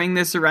 games during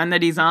this run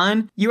that he's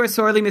on, you are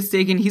sorely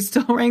mistaken. He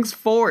still ranks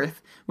 4th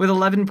with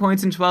 11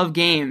 points in 12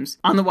 games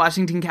on the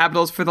Washington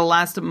Capitals for the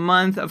last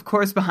month, of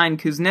course behind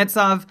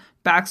Kuznetsov,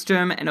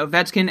 Backstrom, and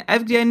Ovechkin.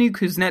 Evgeny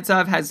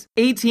Kuznetsov has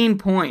 18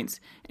 points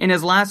in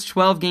his last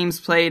 12 games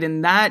played,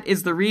 and that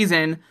is the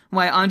reason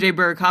why Andrei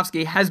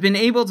Burakovsky has been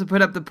able to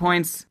put up the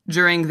points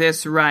during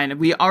this run.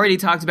 We already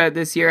talked about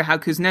this year how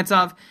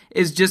Kuznetsov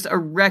is just a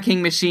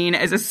wrecking machine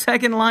as a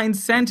second-line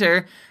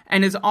center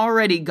and has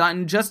already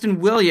gotten Justin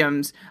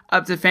Williams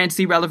up to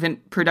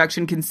fantasy-relevant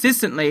production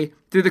consistently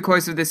through the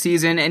course of the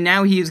season, and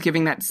now he is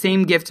giving that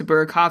same gift to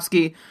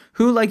Burakovsky,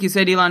 who, like you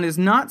said, Elon, is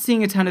not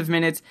seeing a ton of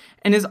minutes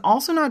and is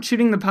also not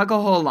shooting the puck a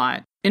whole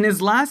lot. In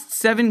his last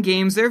 7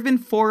 games, there have been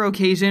 4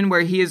 occasions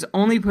where he has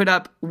only put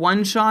up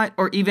 1 shot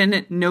or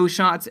even no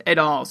shots at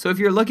all. So if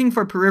you're looking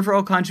for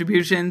peripheral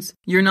contributions,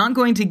 you're not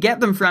going to get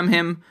them from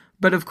him,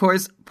 But of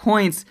course,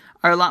 points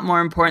are a lot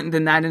more important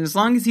than that. And as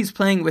long as he's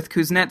playing with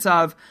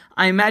Kuznetsov,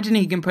 I imagine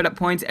he can put up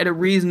points at a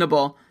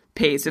reasonable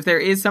pace. If there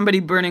is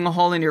somebody burning a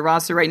hole in your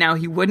roster right now,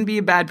 he wouldn't be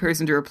a bad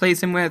person to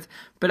replace him with,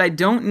 but I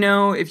don't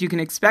know if you can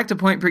expect a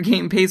point per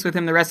game pace with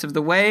him the rest of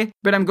the way.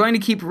 But I'm going to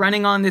keep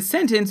running on this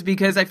sentence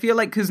because I feel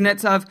like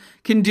Kuznetsov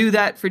can do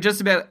that for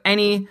just about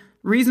any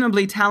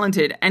reasonably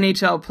talented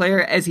NHL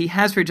player, as he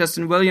has for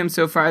Justin Williams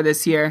so far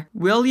this year.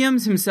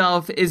 Williams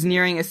himself is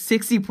nearing a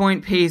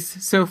 60-point pace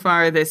so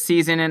far this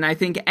season, and I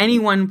think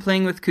anyone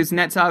playing with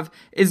Kuznetsov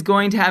is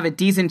going to have a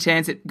decent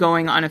chance at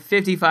going on a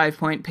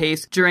 55-point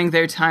pace during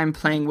their time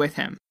playing with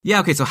him. Yeah,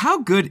 okay, so how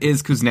good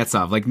is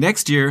Kuznetsov? Like,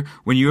 next year,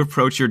 when you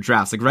approach your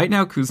drafts, like right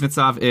now,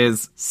 Kuznetsov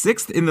is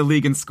 6th in the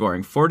league in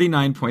scoring,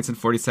 49 points in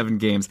 47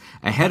 games,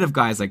 ahead of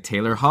guys like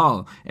Taylor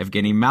Hall,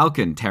 Evgeny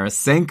Malkin,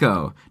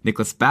 Tarasenko,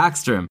 Nicholas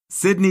Backstrom,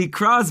 Sidney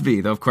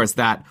Crosby, though of course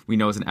that we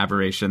know is an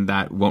aberration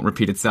that won't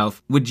repeat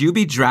itself. Would you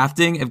be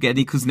drafting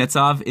Evgeny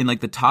Kuznetsov in like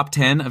the top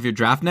 10 of your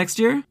draft next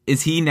year?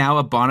 Is he now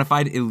a bona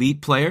fide elite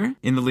player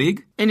in the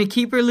league? In a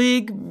keeper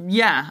league,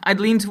 yeah,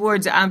 I'd lean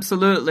towards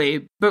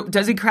absolutely. But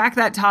does he crack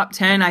that top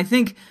 10? I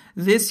think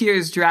this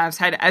year's drafts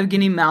had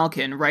Evgeny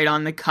Malkin right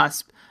on the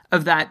cusp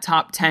of that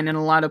top 10 in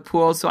a lot of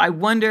pools. So I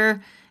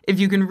wonder if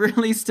you can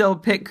really still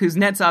pick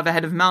Kuznetsov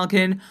ahead of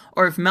Malkin,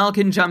 or if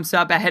Malkin jumps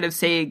up ahead of,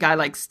 say, a guy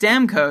like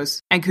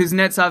Stamkos, and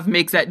Kuznetsov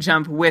makes that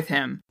jump with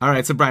him. All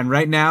right, so Brian,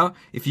 right now,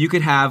 if you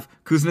could have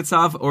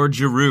Kuznetsov or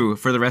Giroux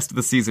for the rest of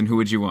the season, who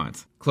would you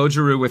want? Claude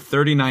Giroux with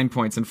 39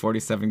 points in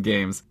 47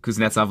 games.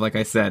 Kuznetsov, like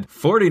I said,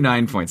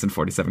 49 points in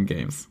 47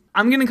 games.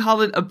 I'm going to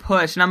call it a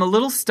push, and I'm a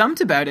little stumped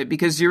about it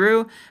because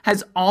Giroux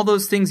has all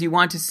those things you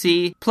want to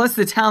see, plus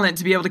the talent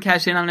to be able to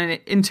cash in on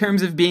it in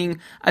terms of being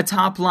a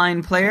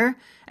top-line player.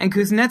 And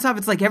Kuznetsov,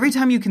 it's like every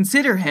time you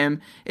consider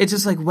him, it's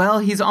just like, well,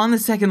 he's on the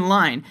second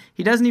line.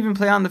 He doesn't even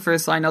play on the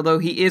first line, although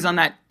he is on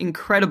that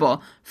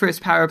incredible first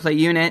power play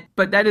unit.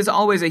 But that is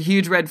always a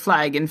huge red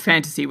flag in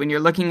fantasy when you're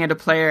looking at a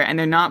player and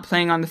they're not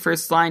playing on the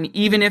first line.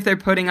 Even if they're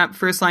putting up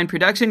first line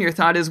production, your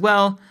thought is,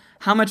 well,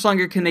 how much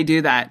longer can they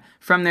do that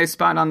from their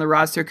spot on the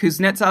roster?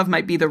 Kuznetsov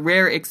might be the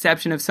rare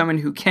exception of someone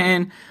who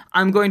can.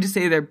 I'm going to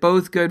say they're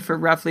both good for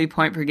roughly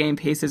point per game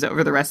paces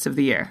over the rest of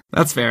the year.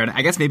 That's fair. And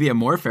I guess maybe a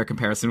more fair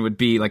comparison would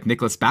be like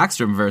Nicholas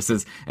Backstrom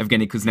versus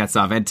Evgeny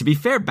Kuznetsov. And to be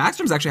fair,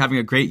 Backstrom's actually having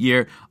a great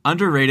year.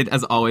 Underrated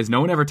as always.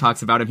 No one ever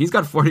talks about him. He's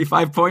got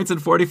 45 points in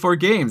 44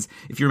 games.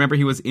 If you remember,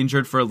 he was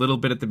injured for a little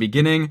bit at the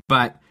beginning,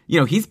 but you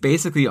know, he's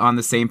basically on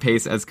the same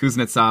pace as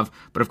Kuznetsov,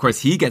 but of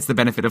course he gets the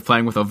benefit of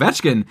playing with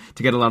Ovechkin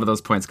to get a lot of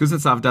those points.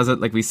 Kuznetsov does it,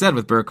 like we said,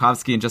 with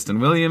Burakovsky and Justin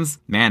Williams.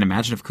 Man,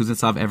 imagine if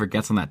Kuznetsov ever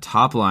gets on that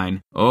top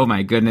line. Oh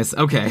my goodness.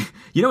 Okay.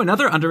 You know,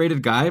 another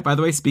underrated guy, by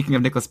the way, speaking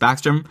of Nicholas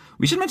Backstrom,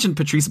 we should mention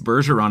Patrice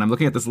Bergeron. I'm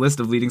looking at this list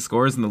of leading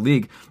scorers in the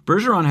league.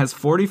 Bergeron has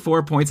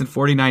 44 points in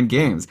 49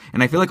 games,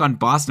 and I feel like on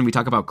Boston we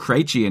talk about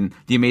Krejci and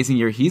the amazing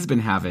year he's been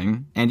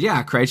having. And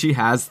yeah, Krejci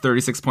has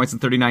 36 points in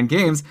 39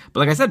 games, but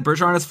like I said,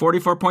 Bergeron has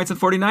 44 points in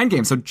 49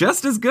 games, so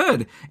just as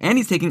good. And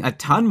he's taking a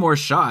ton more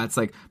shots.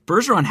 Like,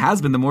 Bergeron has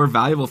been the more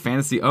valuable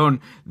fantasy own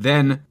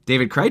than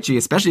David Krejci,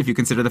 especially if you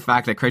consider the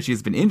fact that Krejci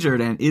has been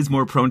injured and is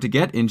more prone to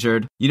get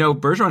injured. You know,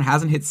 Bergeron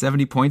hasn't hit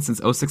 70 points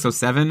since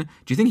 06-07. Do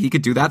you think he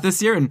could do that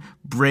this year and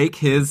break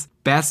his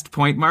best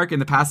point mark in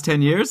the past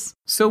 10 years?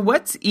 So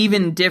what's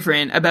even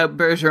different about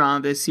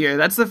Bergeron this year?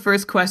 That's the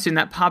first question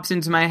that pops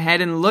into my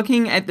head, and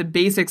looking at the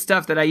basic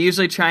stuff that I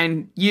usually try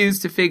and use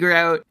to figure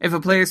out if a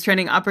player's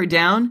trending up or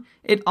down,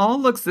 it all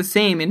looks the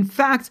same. In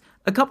fact,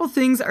 a couple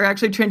things are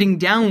actually trending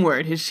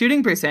downward. His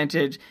shooting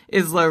percentage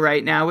is low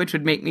right now, which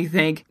would make me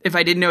think, if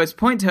I didn't know his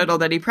point total,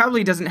 that he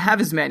probably doesn't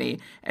have as many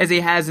as he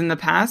has in the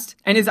past.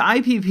 And his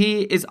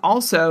IPP is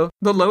also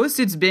the lowest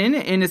it's been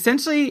in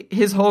essentially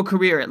his whole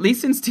career, at least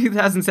since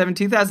 2007,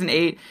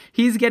 2008.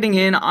 He's getting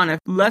in on a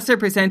lesser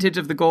percentage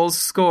of the goals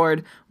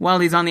scored while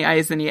he's on the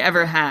ice than he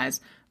ever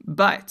has.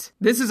 But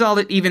this is all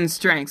at even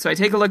strength. So I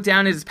take a look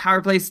down at his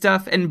power play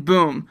stuff and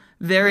boom,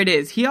 there it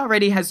is. He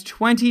already has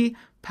 20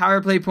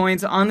 power play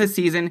points on the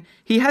season.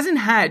 He hasn't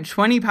had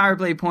 20 power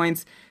play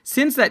points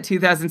since that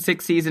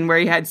 2006 season where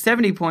he had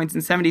 70 points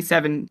in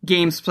 77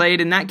 games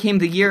played, and that came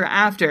the year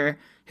after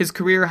his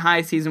career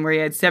high season where he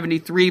had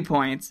 73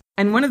 points.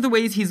 And one of the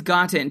ways he's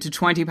gotten to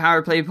 20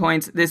 power play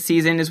points this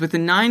season is with the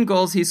 9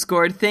 goals he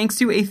scored thanks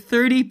to a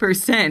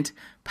 30%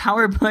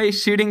 power play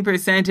shooting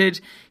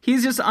percentage.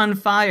 He's just on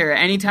fire.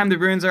 Anytime the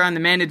Bruins are on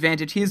the man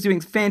advantage, he's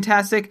doing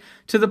fantastic,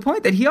 to the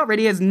point that he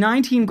already has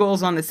 19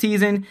 goals on the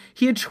season.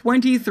 He had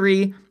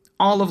 23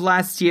 all of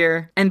last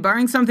year, and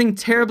barring something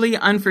terribly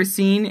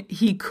unforeseen,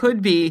 he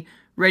could be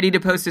ready to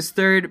post his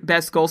third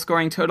best goal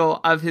scoring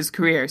total of his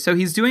career. So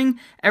he's doing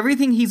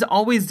everything he's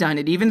always done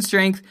at even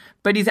strength,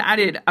 but he's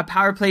added a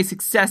power play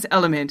success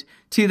element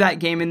to that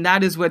game, and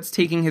that is what's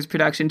taking his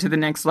production to the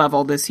next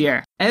level this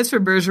year. As for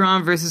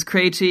Bergeron versus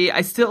Krejci,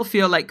 I still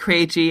feel like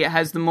Krejci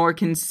has the more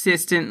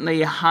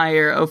consistently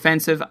higher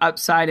offensive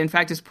upside. In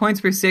fact, his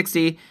points per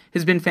 60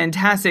 has been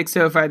fantastic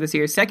so far this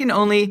year, second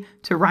only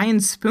to Ryan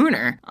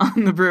Spooner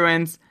on the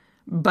Bruins.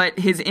 but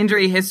his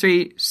injury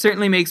history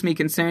certainly makes me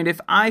concerned. If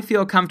I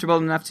feel comfortable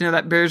enough to know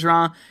that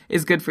Bergeron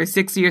is good for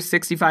 60 or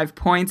 65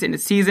 points in a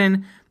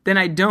season, then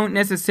I don't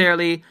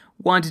necessarily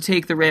want to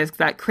take the risk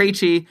that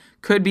Krejci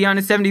could be on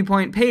a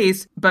 70-point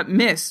pace, but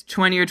miss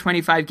 20 or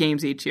 25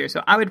 games each year.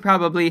 So I would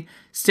probably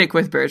stick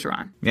with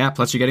Bergeron. Yeah,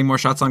 plus you're getting more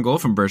shots on goal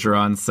from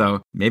Bergeron,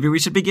 so maybe we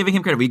should be giving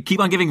him credit. We keep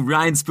on giving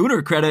Ryan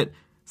Spooner credit.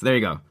 So there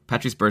you go.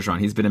 Patrice Bergeron,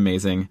 he's been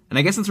amazing. And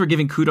I guess since we're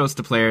giving kudos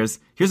to players,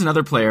 here's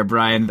another player,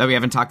 Brian, that we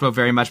haven't talked about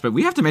very much, but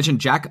we have to mention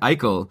Jack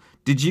Eichel.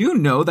 Did you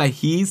know that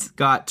he's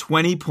got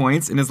 20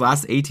 points in his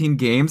last 18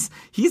 games?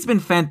 He's been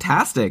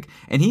fantastic.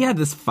 And he had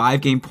this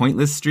 5-game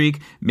pointless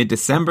streak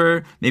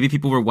mid-December. Maybe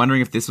people were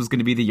wondering if this was going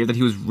to be the year that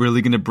he was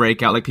really going to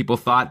break out like people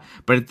thought.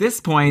 But at this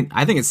point,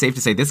 I think it's safe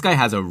to say this guy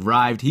has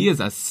arrived. He is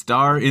a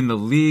star in the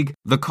league.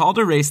 The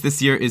Calder race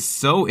this year is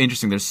so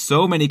interesting. There's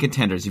so many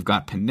contenders. You've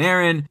got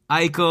Panarin,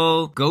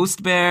 Eichel,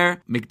 Ghost Bear,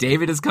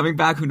 McDavid is coming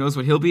back. Who knows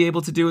what he'll be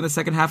able to do in the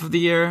second half of the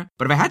year.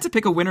 But if I had to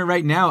pick a winner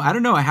right now, I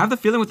don't know. I have the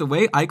feeling with the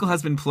way Eichel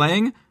has been playing,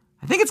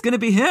 I think it's going to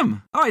be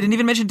him. Oh, I didn't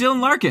even mention Dylan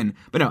Larkin.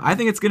 But no, I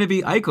think it's going to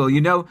be Eichel. You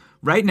know,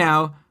 right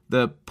now,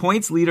 the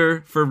points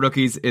leader for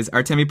rookies is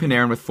Artemi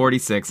Panarin with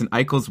 46, and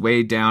Eichel's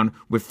way down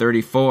with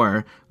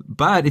 34.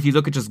 But if you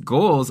look at just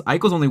goals,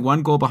 Eichel's only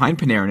 1 goal behind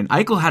Panarin, and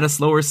Eichel had a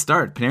slower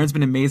start. Panarin's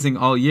been amazing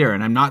all year,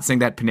 and I'm not saying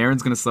that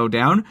Panarin's going to slow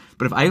down,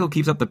 but if Eichel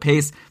keeps up the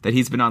pace that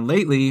he's been on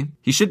lately,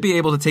 he should be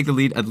able to take the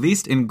lead at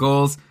least in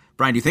goals.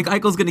 Brian, do you think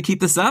Eichel's going to keep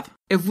this up?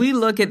 If we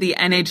look at the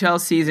NHL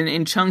season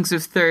in chunks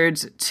of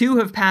thirds, 2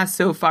 have passed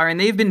so far, and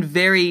they've been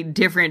very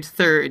different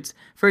thirds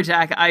for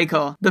Jack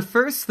Eichel. The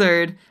first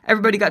third,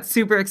 everybody got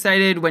super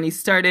excited when he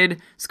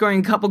started,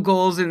 scoring a couple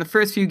goals in the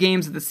first few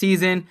games of the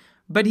season,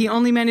 but he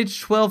only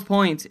managed 12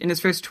 points in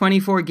his first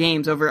 24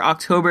 games over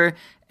October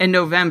and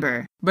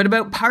November. But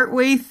about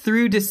partway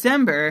through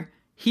December,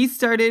 he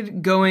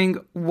started going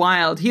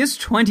wild. He has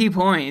 20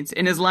 points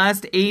in his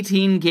last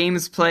 18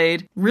 games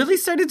played. Really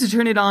started to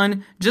turn it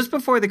on just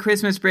before the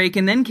Christmas break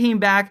and then came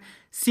back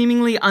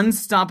seemingly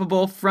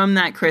unstoppable from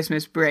that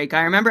Christmas break.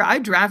 I remember I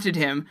drafted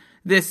him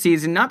this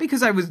season, not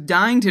because I was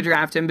dying to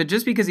draft him, but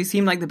just because he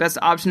seemed like the best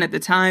option at the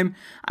time.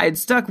 I had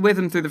stuck with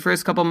him through the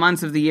first couple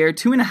months of the year,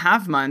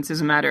 2.5 months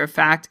as a matter of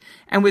fact,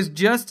 and was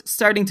just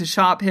starting to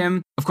shop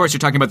him. Of course, you're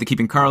talking about the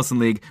Keeping Karlsson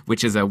League,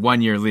 which is a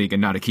 1-year league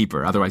and not a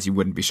keeper. Otherwise, you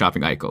wouldn't be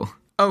shopping Eichel.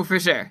 Oh, for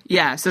sure.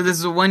 Yeah, so this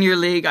is a 1-year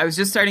league. I was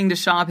just starting to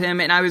shop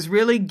him, and I was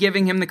really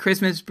giving him the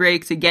Christmas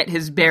break to get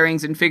his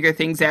bearings and figure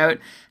things out,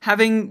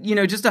 having,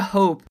 just a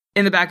hope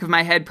in the back of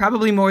my head,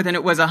 probably more than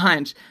it was a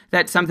hunch,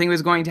 that something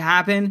was going to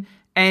happen.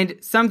 And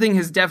something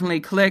has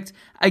definitely clicked.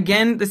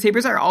 Again, the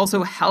Sabres are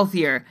also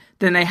healthier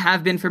than they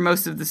have been for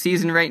most of the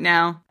season right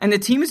now. And the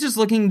team is just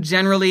looking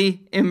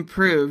generally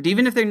improved.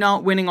 Even if they're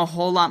not winning a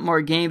whole lot more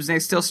games and they're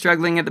still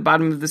struggling at the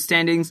bottom of the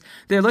standings,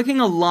 they're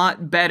looking a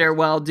lot better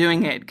while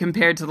doing it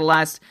compared to the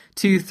last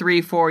 2, 3,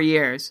 4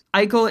 years.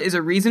 Eichel is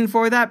a reason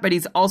for that, but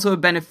he's also a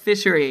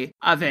beneficiary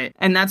of it.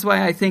 And that's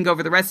why I think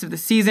over the rest of the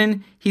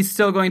season, he's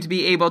still going to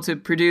be able to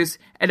produce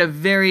at a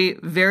very,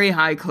 very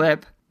high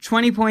clip.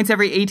 20 points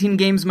every 18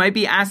 games might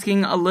be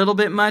asking a little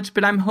bit much,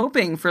 but I'm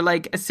hoping for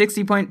like a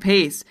 60-point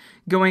pace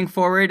going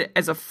forward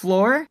as a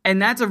floor,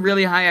 and that's a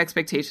really high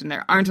expectation.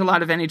 There aren't a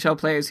lot of NHL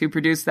players who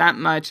produce that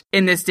much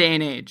in this day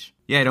and age.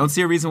 Yeah, I don't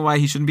see a reason why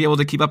he shouldn't be able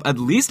to keep up at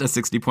least a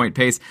 60-point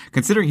pace,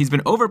 considering he's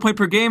been over a point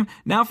per game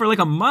now for like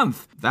a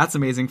month. That's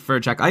amazing for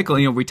Jack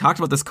Eichel. We talked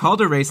about this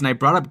Calder race, and I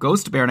brought up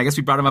Ghost Bear, and I guess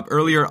we brought him up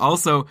earlier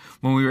also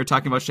when we were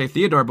talking about Shea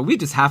Theodore, but we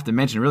just have to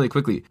mention really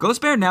quickly,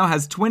 Ghost Bear now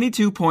has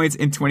 22 points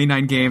in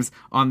 29 games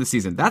on the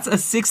season. That's a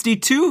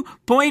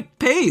 62-point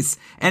pace.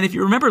 And if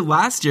you remember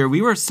last year,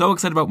 we were so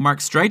excited about Mark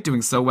Streit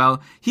doing so well.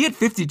 He had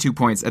 52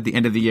 points at the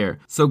end of the year.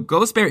 So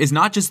Ghost Bear is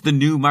not just the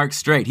new Mark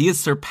Streit. He is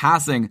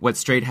surpassing what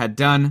Streit had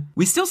done.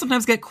 We still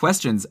sometimes get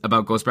questions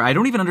about Ghost Bear. I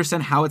don't even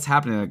understand how it's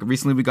happening. Like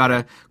recently we got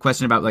a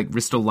question about like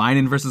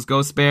Ristolainen versus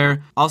Ghost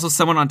Bear. Also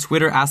someone on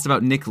Twitter asked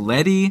about Nick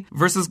Leddy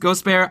versus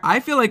Ghost Bear. I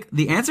feel like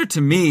the answer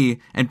to me,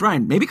 and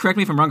Brian, maybe correct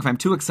me if I'm wrong if I'm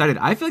too excited,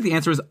 I feel like the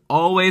answer is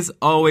always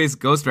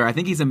Ghost Bear. I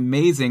think he's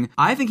amazing.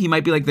 I think he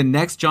might be like the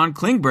next John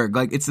Klingberg.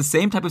 Like it's the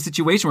same type of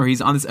situation where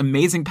he's on this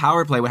amazing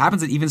power play. What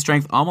happens at even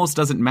strength almost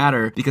doesn't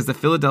matter because the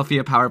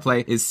Philadelphia power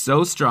play is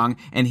so strong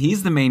and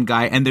he's the main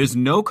guy and there's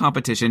no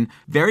competition,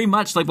 very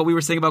much like what we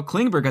were saying about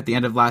Klingberg at the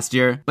end of last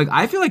year. Like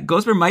I feel like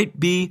Ghost Bear might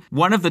be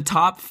one of the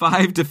top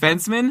 5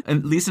 defensemen,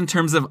 at least in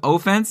terms of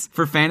offense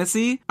for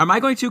fantasy. Am I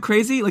going too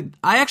crazy? Like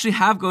I actually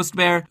have Ghost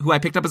Bear, who I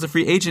picked up as a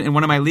free agent in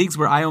one of my leagues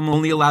where I am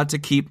only allowed to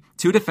keep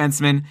 2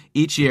 defensemen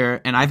each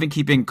year, and I've been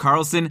keeping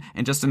Karlsson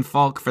and Justin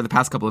Falk for the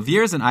past couple of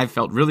years, and I've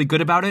felt really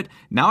good about it.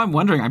 Now I'm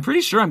wondering, I'm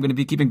pretty sure I'm going to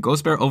be keeping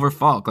Ghost Bear over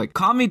Falk. Like,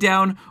 calm me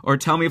down or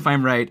tell me if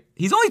I'm right.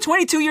 He's only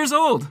 22 years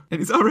old, and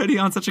he's already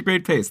on such a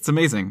great pace. It's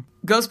amazing.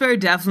 Ghost Bear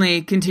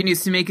definitely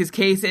continues to make his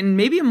case, and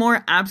maybe a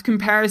more apt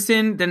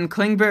comparison than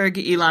Klingberg,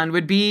 Elon,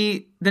 would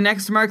be the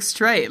next Mark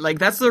Streit. Like,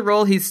 that's the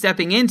role he's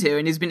stepping into,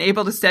 and he's been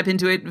able to step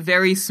into it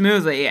very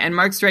smoothly. And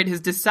Mark Streit has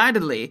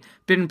decidedly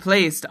been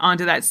placed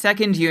onto that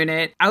second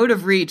unit, out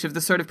of reach of the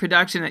sort of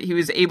production that he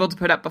was able to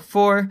put up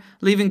before,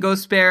 leaving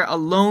Gosebert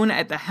alone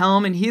at the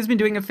helm, and he has been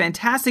doing a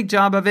fantastic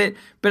job of it.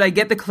 But I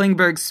get the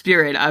Klingberg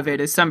spirit of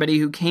it as somebody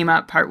who came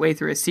up partway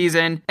through a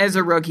season as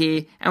a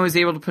rookie and was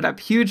able to put up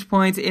huge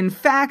points. In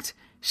fact,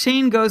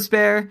 Shane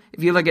Gosebert,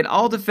 if you look at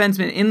all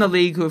defensemen in the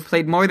league who have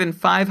played more than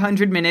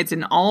 500 minutes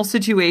in all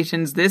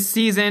situations this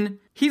season,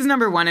 he's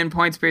number 1 in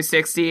points per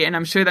 60, and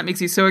I'm sure that makes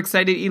you so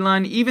excited,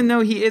 Elon, even though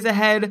he is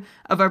ahead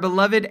of our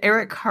beloved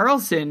Erik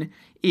Karlsson,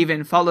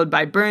 even followed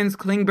by Burns,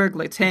 Klingberg,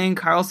 Letang,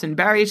 Karlsson,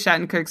 Barrie,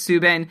 Shattenkirk,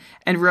 Subban,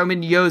 and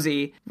Roman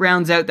Josi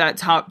rounds out that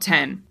top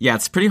 10. Yeah,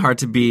 it's pretty hard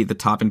to be the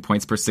top in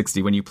points per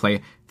 60 when you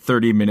play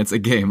 30 minutes a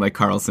game like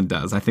Karlsson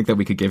does. I think that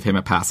we could give him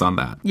a pass on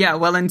that. Yeah,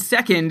 well, and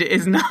second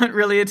is not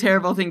really a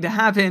terrible thing to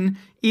happen,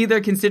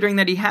 either, considering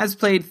that he has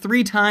played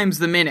 3 times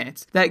the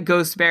minutes that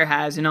Gosebert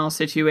has in all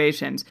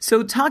situations.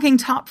 So talking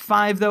top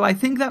 5, though, I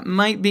think that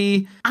might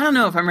be, I don't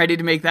know if I'm ready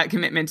to make that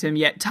commitment to him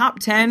yet. Top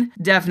 10,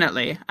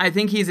 definitely. I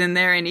think he's in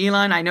there. And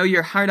Elon, I know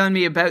you're hard on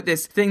me about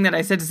this thing that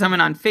I said to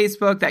someone on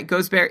Facebook, that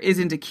Gosebert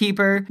isn't a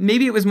keeper.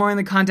 Maybe it was more in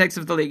the context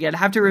of the league. I'd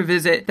have to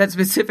revisit that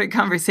specific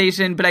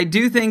conversation, but I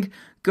do think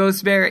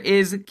Gosebert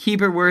is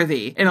keeper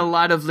worthy in a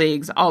lot of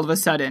leagues all of a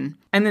sudden.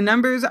 And the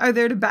numbers are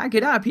there to back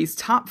it up. He's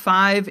top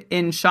 5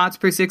 in shots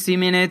per 60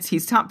 minutes.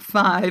 He's top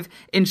 5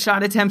 in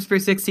shot attempts per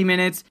 60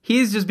 minutes.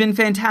 He's just been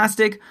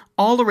fantastic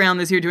all around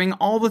this year, doing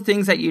all the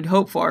things that you'd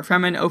hope for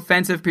from an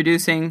offensive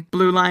producing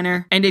blue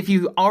liner. And if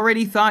you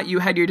already thought you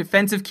had your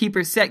defensive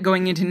keeper set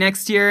going into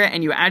next year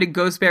and you added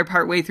Gosebert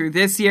partway through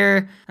this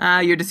year,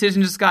 your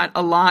decision just got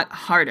a lot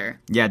harder.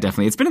 Yeah,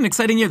 definitely. It's been an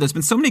exciting year. There's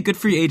been so many good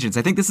free agents.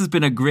 I think this has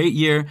been a great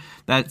year.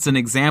 That's an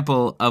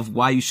example of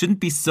why you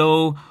shouldn't be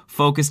so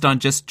focused on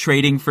just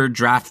trading for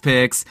draft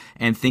picks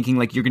and thinking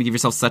like you're going to give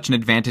yourself such an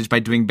advantage by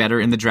doing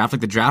better in the draft.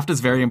 Like, the draft is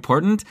very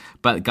important,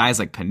 but guys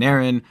like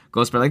Panarin,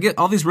 Gosebert, like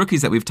all these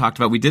rookies that we've talked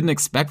about, we didn't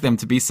expect them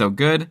to be so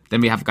good. Then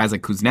we have guys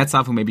like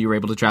Kuznetsov, who maybe you were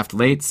able to draft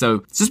late. So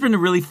it's just been a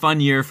really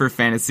fun year for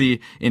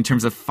fantasy in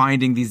terms of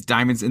finding these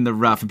diamonds in the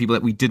rough and people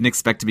that we didn't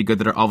expect to be good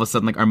that are all of a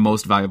sudden like our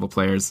most valuable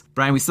players.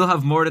 Brian, we still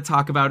have more to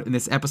talk about in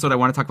this episode. I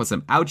want to talk about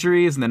some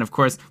outjuries, and then of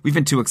course we've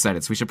been too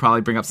excited, so we should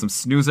probably bring up some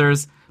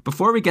snoozers.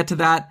 Before we get to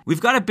that,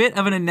 we've got a bit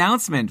of an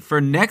announcement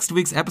for next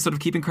week's episode of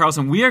Keeping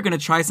Karlsson. We are going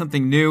to try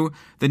something new.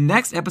 The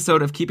next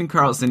episode of Keeping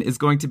Karlsson is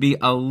going to be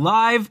a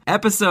live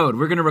episode.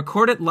 We're going to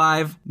record it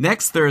live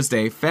next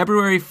Thursday,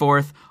 February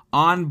 4th,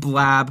 on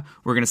Blab.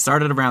 We're going to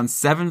start at around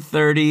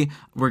 7:30.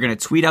 We're going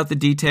to tweet out the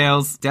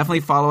details.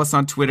 Definitely follow us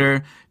on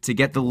Twitter to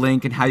get the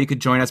link and how you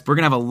could join us. We're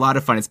going to have a lot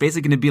of fun. It's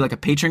basically going to be like a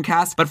patron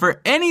cast, but for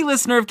any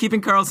listener of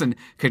Keeping Karlsson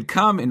could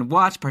come and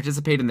watch,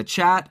 participate in the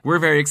chat. We're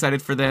very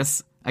excited for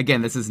this.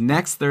 Again, this is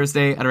next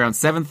Thursday at around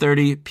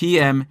 7:30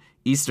 p.m.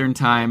 Eastern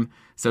Time.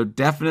 So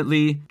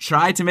definitely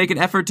try to make an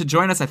effort to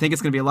join us. I think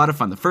it's going to be a lot of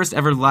fun. The first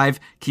ever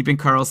live Keeping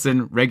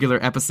Karlsson regular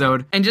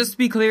episode. And just to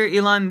be clear,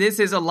 Elon, this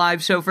is a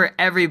live show for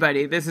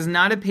everybody. This is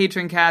not a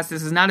patron cast.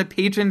 This is not a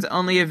patrons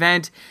only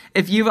event.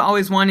 If you've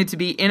always wanted to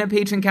be in a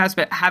patron cast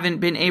but haven't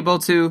been able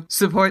to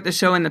support the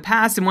show in the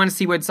past and want to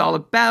see what it's all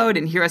about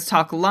and hear us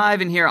talk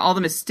live and hear all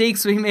the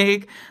mistakes we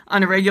make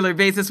on a regular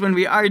basis when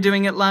we are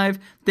doing it live,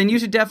 then you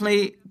should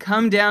definitely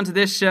come down to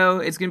this show.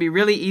 It's going to be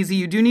really easy.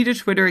 You do need a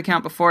Twitter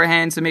account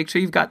beforehand, so make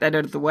sure you've got that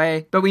out of the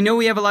way. But we know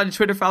we have a lot of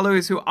Twitter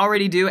followers who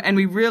already do, and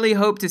we really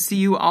hope to see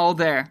you all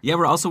there. Yeah,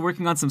 we're also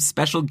working on some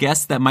special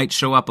guests that might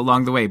show up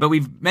along the way. But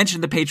we've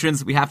mentioned the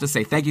patrons. We have to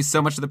say thank you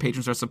so much to the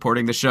patrons for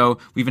supporting the show.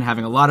 We've been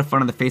having a lot of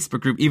fun on the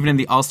Facebook group, even in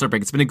the All-Star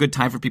break. It's been a good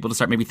time for people to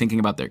start maybe thinking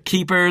about their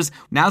keepers.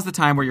 Now's the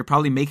time where you're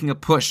probably making a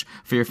push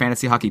for your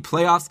fantasy hockey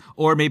playoffs,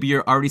 or maybe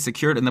you're already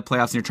secured in the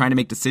playoffs and you're trying to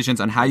make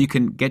decisions on how you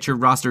can get your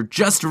roster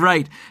just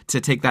right to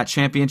take that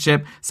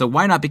championship. So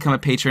why not become a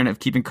patron of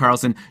Keeping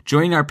Karlsson?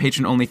 Join our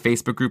patron-only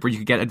Facebook group where you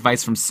can get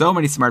advice from so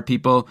many smart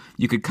people.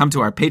 You could come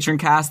to our patron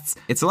casts.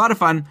 It's a lot of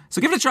fun.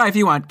 So give it a try if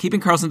you want.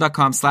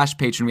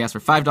 KeepingKarlsson.com/patron. We ask for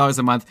 $5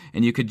 a month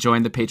and you could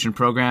join the patron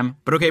program.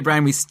 But okay,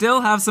 Brian, we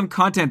still have some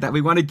content that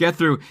we want to get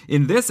through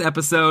in this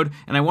episode,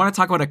 and I want to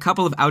talk about a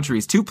couple of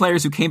outjuries. 2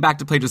 players who came back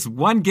to play just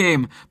 1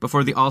 game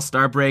before the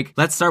All-Star break.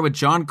 Let's start with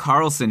John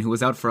Carlson, who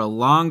was out for a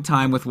long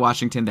time with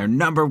Washington, their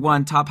number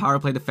 1 top power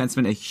play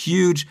defenseman, a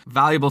huge,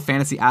 valuable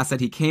fantasy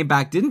asset. He came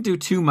back, didn't do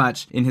too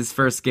much in his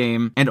first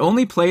game, and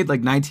only played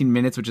like 19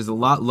 minutes, which is a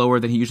lot lower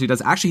than he usually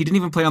does. Actually, he didn't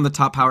even play on the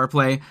top power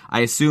play.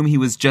 I assume he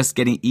was just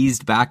getting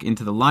eased back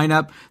into the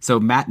lineup, so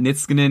Matt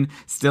Niskanen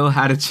still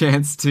had a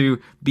chance to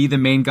be the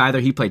main guy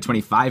there. He played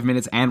 25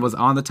 minutes and was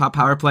on the top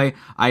power play.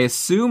 I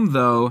assume,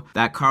 though,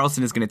 that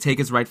Carlson is going to take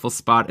his rightful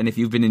spot, and if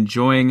you've been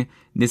enjoying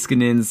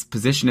Niskanen's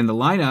position in the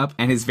lineup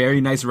and his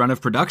very nice run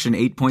of production,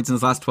 8 points in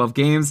his last 12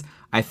 games,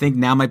 I think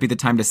now might be the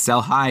time to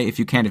sell high if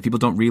you can, if people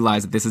don't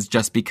realize that this is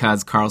just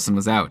because Karlsson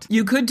was out.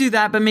 You could do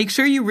that, but make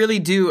sure you really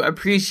do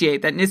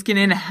appreciate that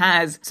Niskanen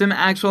has some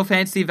actual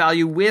fantasy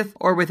value with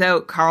or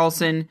without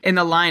Karlsson in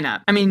the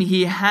lineup. I mean,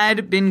 he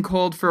had been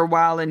cold for a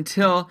while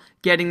until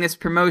getting this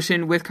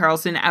promotion with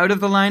Karlsson out of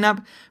the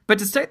lineup, but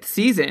to start the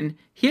season,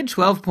 he had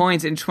 12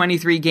 points in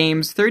 23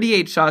 games,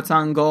 38 shots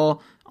on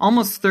goal,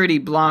 almost 30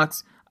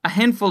 blocks, a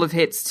handful of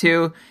hits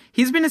too.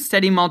 He's been a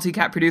steady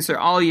multi-cap producer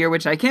all year,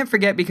 which I can't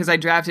forget because I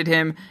drafted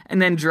him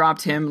and then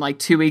dropped him like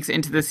 2 weeks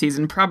into the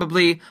season,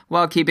 probably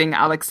while keeping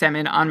Alex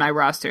Semin on my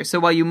roster.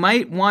 So while you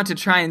might want to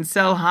try and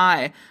sell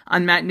high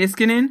on Matt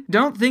Niskanen,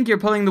 don't think you're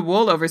pulling the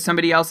wool over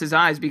somebody else's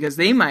eyes, because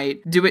they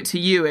might do it to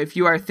you if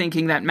you are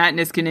thinking that Matt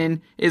Niskanen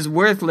is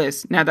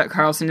worthless now that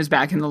Karlsson is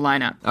back in the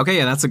lineup. Okay,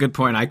 yeah, that's a good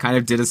point. I kind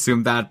of did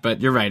assume that,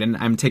 but you're right. And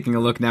I'm taking a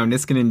look now.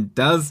 Niskanen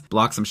does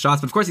block some shots,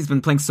 but of course he's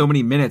been playing so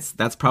many minutes,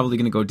 that's probably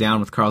going to go down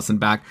with Karlsson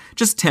back.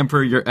 Just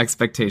temper your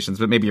expectations,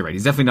 but maybe you're right.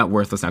 He's definitely not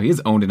worthless now. He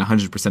is owned in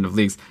 100% of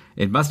leagues.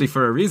 It must be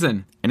for a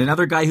reason. And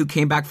another guy who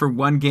came back for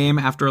one game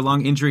after a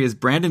long injury is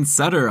Brandon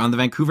Sutter on the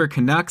Vancouver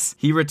Canucks.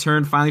 He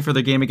returned finally for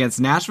their game against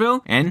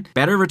Nashville, and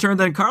better return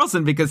than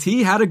Karlsson because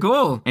he had a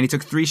goal and he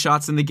took 3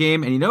 shots in the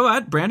game. And you know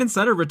what? Brandon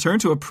Sutter returned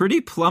to a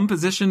pretty plumb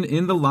position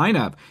in the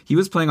lineup. He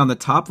was playing on the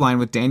top line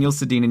with Daniel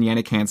Sedin and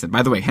Jannik Hansen.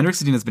 By the way, Henrik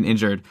Sedin has been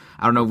injured.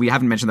 I don't know, we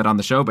haven't mentioned that on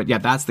the show, but yeah,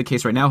 that's the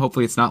case right now.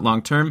 Hopefully it's not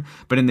long term.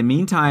 But in the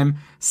meantime,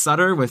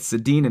 Sutter with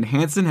Sedin and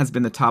Hansen has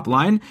been the top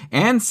line,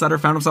 and Sutter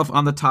found himself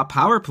on the top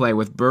power play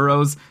with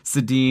Burrows,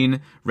 Sedin,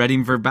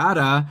 Radim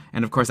Verbata,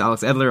 and of course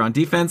Alex Edler on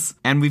defense.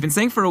 And we've been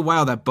saying for a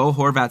while that Bo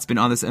Horvat's been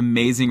on this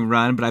amazing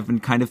run, but I've been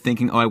kind of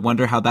thinking, I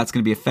wonder how that's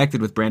going to be affected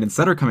with Brandon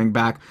Sutter coming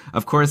back.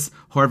 Of course,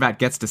 Horvat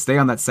gets to stay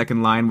on that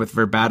second line with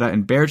Verbata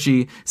and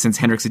Berchi since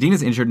Henrik Sedin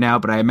is injured now,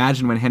 but I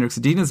imagine when Henrik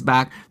Sedin is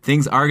back,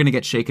 things are going to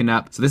get shaken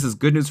up. So this is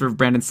good news for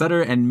Brandon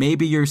Sutter, and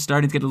maybe you're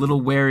starting to get a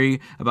little wary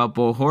about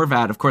Bo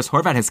Horvat. Of course,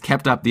 Horvat has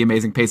kept up the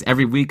amazing pace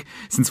every week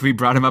since we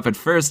brought him up at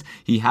first.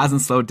 He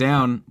hasn't slowed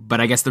down, but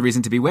I guess the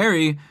reason to be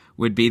wary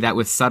would be that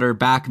with Sutter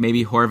back,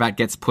 maybe Horvat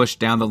gets pushed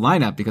down the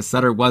lineup because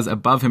Sutter was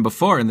above him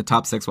before in the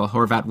top 6 while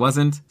Horvat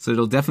wasn't. So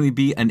it'll definitely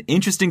be an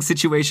interesting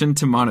situation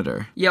to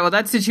monitor. Yeah, well,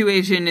 that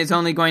situation is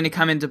only going to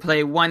come into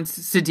play once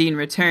Sedin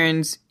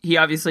returns. He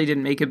obviously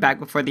didn't make it back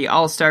before the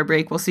All-Star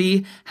break. We'll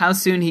see how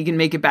soon he can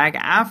make it back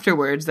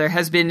afterwards. There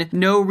has been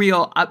no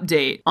real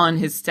update on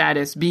his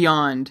status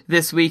beyond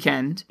this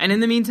weekend. And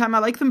in the meantime, I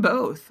like them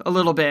both a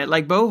little bit.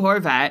 Like Bo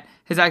Horvat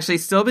has actually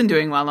still been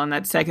doing well on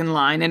that second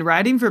line, and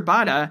Radim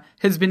Verbata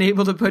has been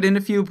able to put in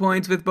a few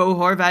points with Bo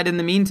Horvat in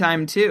the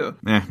meantime, too.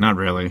 Not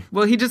really.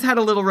 Well, he just had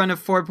a little run of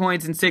 4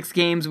 points in 6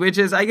 games, which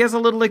is, I guess, a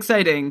little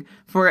exciting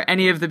for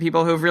any of the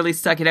people who've really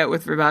stuck it out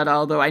with Verbata,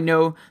 although I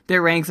know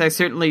their ranks are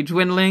certainly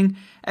dwindling.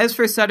 As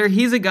for Sutter,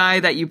 he's a guy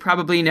that you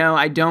probably know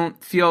I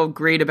don't feel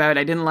great about.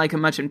 I didn't like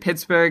him much in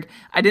Pittsburgh.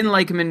 I didn't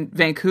like him in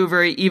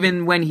Vancouver,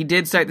 even when he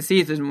did start the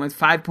season with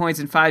 5 points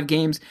in 5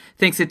 games,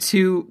 thanks to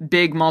 2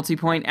 big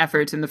multi-point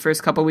efforts in the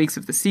first couple weeks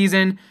of the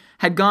season.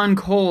 Had gone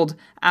cold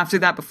after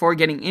that before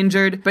getting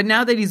injured, but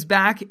now that he's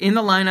back in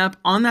the lineup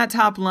on that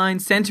top line,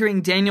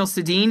 centering Daniel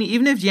Sedin,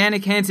 even if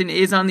Jannik Hansen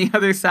is on the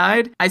other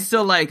side, I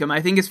still like him.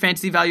 I think his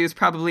fantasy value is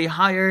probably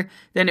higher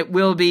than it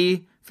will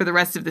be for the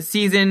rest of the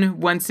season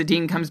once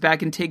Sedin comes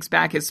back and takes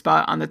back his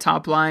spot on the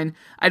top line.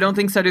 I don't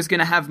think Sutter's going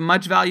to have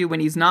much value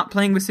when he's not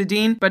playing with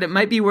Sedin, but it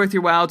might be worth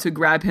your while to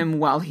grab him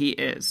while he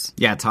is.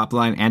 Yeah, top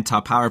line and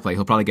top power play.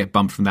 He'll probably get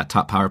bumped from that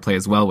top power play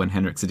as well when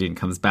Henrik Sedin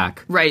comes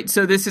back. Right,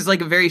 so this is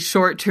like a very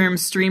short-term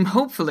stream,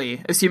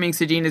 hopefully, assuming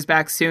Sedin is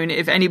back soon.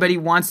 If anybody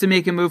wants to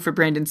make a move for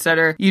Brandon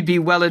Sutter, you'd be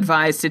well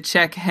advised to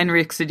check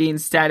Henrik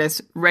Sedin's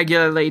status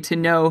regularly to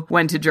know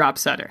when to drop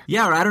Sutter.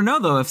 Yeah, I don't know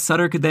though, if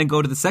Sutter could then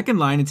go to the second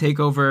line and take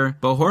over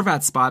Bo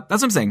Horvat's spot.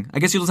 That's what I'm saying. I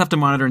guess you'll just have to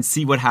monitor and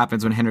see what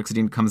happens when Henrik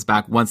Sedin comes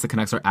back once the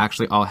Canucks are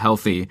actually all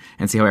healthy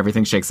and see how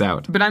everything shakes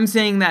out. But I'm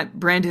saying that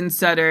Brandon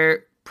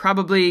Sutter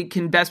probably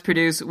can best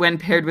produce when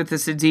paired with a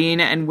Sedin,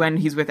 and when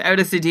he's without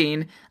a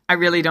Sedin, I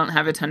really don't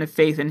have a ton of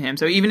faith in him.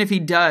 So even if he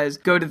does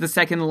go to the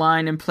second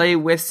line and play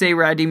with, say,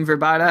 Radim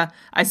Verbata,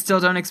 I still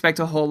don't expect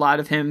a whole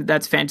lot of him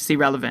that's fantasy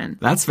relevant.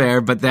 That's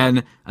fair, but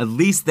then at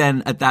least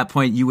then at that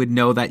point you would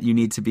know that you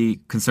need to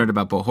be concerned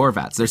about Bo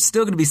Horvat. So there's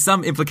still going to be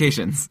some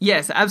implications.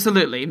 Yes,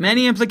 absolutely.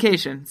 Many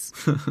implications.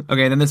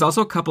 Okay, then there's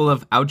also a couple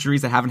of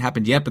outjuries that haven't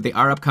happened yet, but they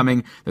are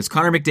upcoming. There's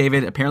Connor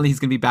McDavid. Apparently he's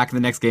going to be back in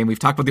the next game. We've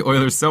talked about the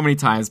Oilers so many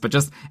times, but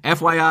just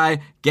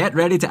FYI, get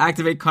ready to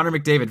activate Connor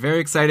McDavid. Very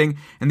exciting.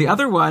 And the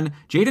other one,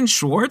 Jaden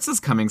Schwartz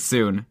is coming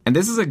soon. And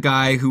this is a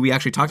guy who we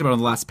actually talked about on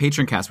the last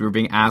Patreon cast. We were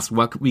being asked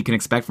what we can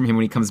expect from him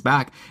when he comes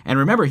back. And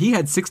remember, he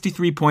had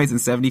 63 points in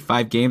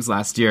 75 games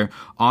last year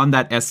on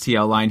that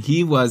STL line.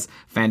 He was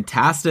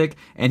fantastic,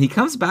 and he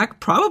comes back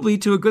probably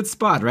to a good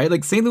spot, right?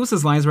 Like St.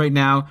 Louis's lines right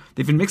now,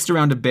 they've been mixed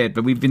around a bit,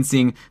 but we've been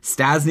seeing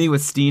Stasny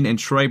with Steen and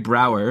Troy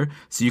Brouwer,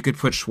 so you could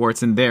put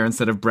Schwartz in there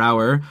instead of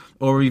Brouwer,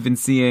 or we've been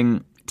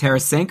seeing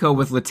Tarasenko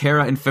with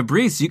Laterra and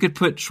Fabrice. You could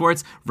put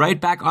Schwartz right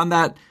back on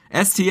that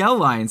STL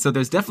line. So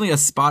there's definitely a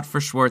spot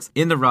for Schwartz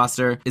in the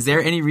roster. Is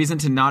there any reason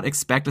to not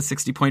expect a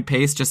 60-point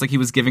pace just like he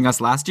was giving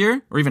us last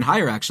year? Or even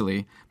higher,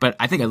 actually. But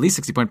I think at least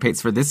 60-point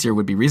pace for this year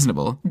would be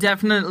reasonable.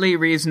 Definitely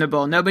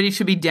reasonable. Nobody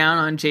should be down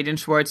on Jaden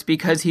Schwartz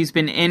because he's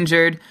been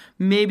injured.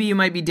 Maybe you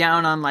might be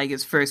down on like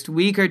his first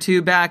week or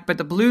two back, but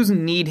the Blues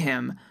need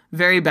him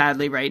very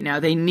badly right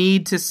now. They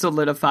need to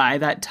solidify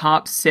that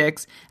top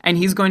 6, and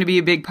he's going to be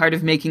a big part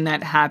of making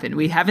that happen.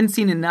 We haven't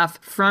seen enough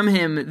from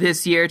him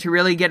this year to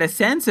really get a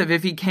sense of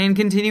if he can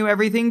continue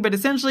everything, but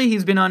essentially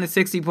he's been on a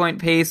 60-point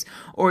pace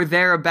or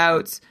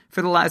thereabouts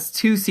for the last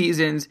 2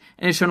 seasons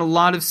and has shown a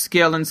lot of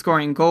skill in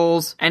scoring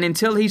goals. And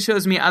until he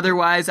shows me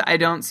otherwise, I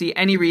don't see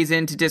any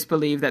reason to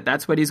disbelieve that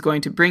that's what he's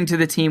going to bring to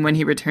the team when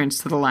he returns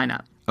to the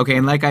lineup. Okay,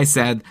 and like I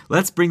said,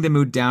 let's bring the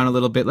mood down a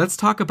little bit. Let's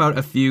talk about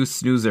a few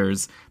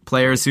snoozers.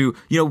 Players who,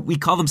 we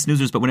call them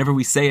snoozers, but whenever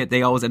we say it,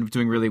 they always end up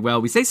doing really well.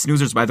 We say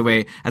snoozers, by the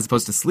way, as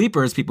opposed to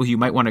sleepers, people who you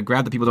might want to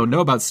grab that people don't know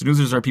about.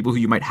 Snoozers are people who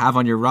you might have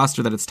on your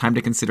roster that it's time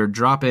to consider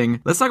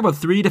dropping. Let's talk about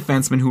 3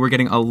 defensemen who we're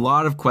getting a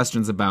lot of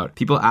questions about.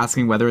 People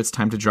asking whether it's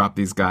time to drop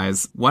these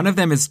guys. One of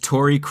them is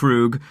Torrey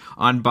Krug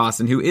on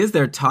Boston, who is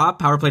their top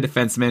power play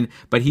defenseman,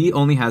 but he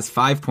only has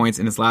 5 points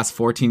in his last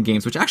 14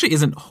 games, which actually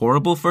isn't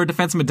horrible for a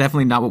defenseman,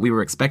 definitely not what we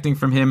were expecting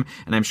from him,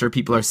 and I'm sure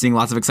people are seeing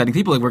lots of exciting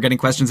people. We're getting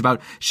questions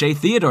about Shea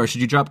Theodore.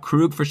 Should you drop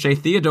Krug for Shea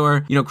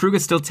Theodore? Krug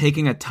is still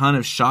taking a ton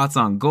of shots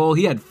on goal.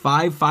 He had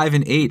 5, 5,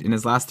 and 8 in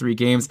his last 3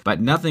 games,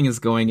 but nothing is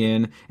going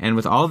in, and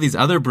with all of these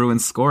other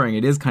Bruins scoring,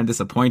 it is kind of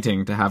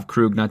disappointing to have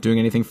Krug not doing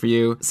anything for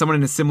you. Someone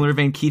in a similar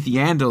vein, Keith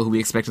Yandel, who we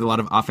expected a lot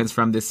of offense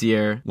from this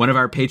year. One of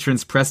our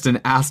patrons, Preston,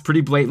 asked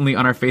pretty blatantly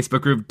on our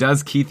Facebook group,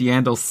 does Keith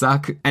Yandel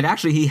suck? And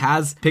actually, he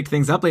has picked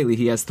things up lately.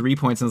 He has 3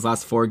 points in his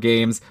last 4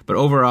 games, but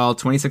overall,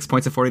 26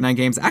 points in 49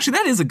 games. Actually,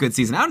 that is a good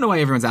season. I don't know why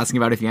everyone's asking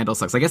about if Yandel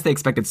sucks. I guess they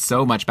expected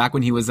so much. Back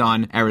when he was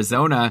on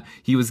Arizona,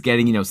 he was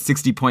getting,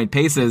 60-point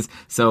paces,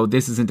 so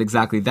this isn't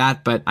exactly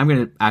that, but I'm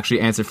going to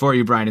actually answer for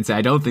you, Brian, and say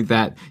I don't think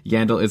that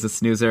Yandel is a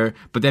snoozer,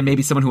 but then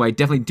maybe someone who I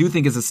definitely do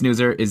think is a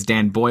snoozer is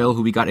Dan Boyle,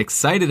 who we got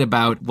excited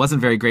about.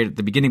 Wasn't very great at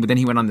the beginning, but then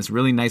he went on this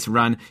really nice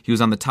run. He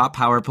was on the top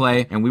power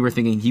play, and we were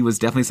thinking he was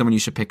definitely someone you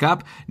should pick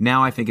up.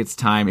 Now I think it's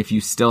time, if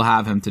you still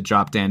have him, to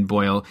drop Dan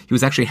Boyle. He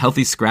was actually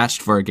healthy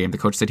scratched for a game. The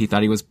coach said he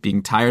thought he was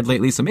being tired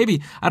lately, so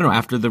maybe, I don't know,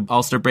 after the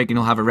All-Star break and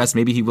he'll have a rest,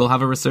 maybe he will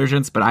have a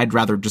resurgence, but I'd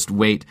rather just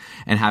wait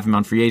and have him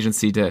on free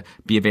agency to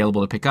be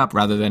available to pick up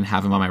rather than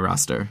have him on my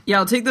roster. Yeah,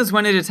 I'll take this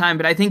one at a time,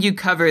 but I think you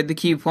covered the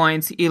key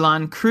points,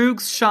 Elon.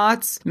 Krug's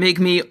shots make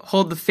me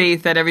hold the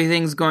faith that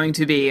everything's going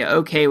to be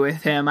okay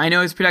with him. I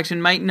know his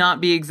production might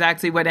not be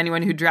exactly what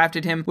anyone who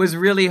drafted him was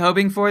really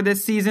hoping for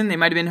this season. They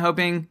might have been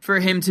hoping for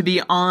him to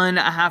be on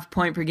a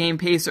half-point per game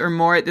pace or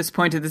more at this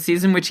point of the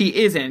season, which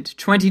he isn't.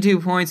 22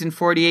 points in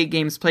 48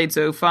 games played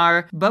so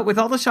far, but with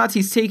all the shots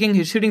he's taking,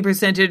 his shooting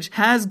percentage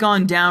has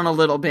gone down a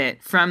little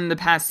bit from the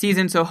past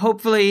season, so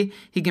hopefully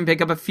he can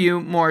pick up a few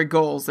more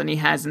goals than he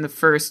has in the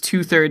first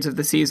 2/3 of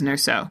the season or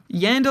so.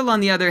 Yandel, on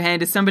the other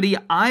hand, is somebody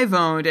I've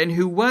owned and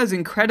who was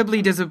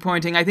incredibly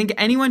disappointing. I think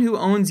anyone who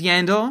owns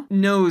Yandel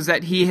knows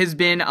that he has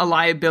been a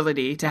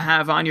liability to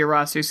have on your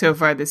roster so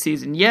far this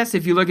season. Yes,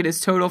 if you look at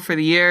his total for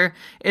the year,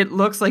 it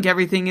looks like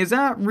everything is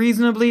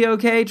reasonably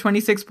okay.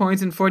 26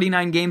 points in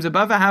 49 games,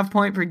 above a half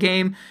point per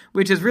game,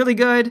 which is really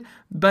good,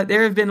 but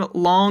there have been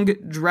long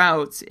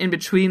droughts in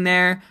between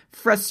there,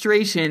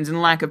 frustrations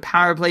and lack of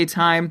power play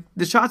time.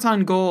 The shots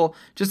on goal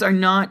just are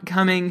not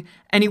coming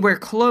anywhere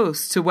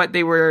close to what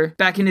they were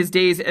back in his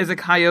days as a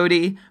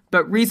Coyote,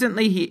 but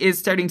recently he is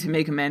starting to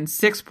make amends.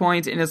 6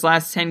 points in his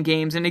last 10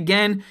 games, and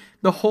again,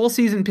 the whole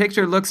season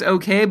picture looks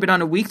okay, but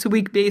on a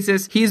week-to-week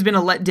basis, he's been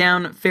a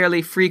letdown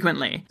fairly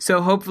frequently.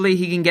 So hopefully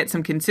he can get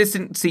some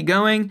consistency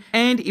going,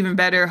 and even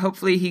better,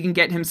 hopefully he can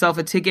get himself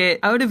a ticket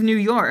out of New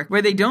York,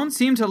 where they don't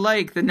seem to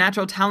like the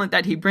natural talent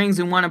that he brings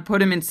and want to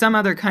put him in some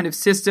other kind of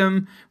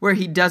system where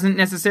he doesn't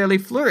necessarily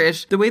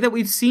flourish the way that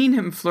we've seen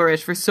him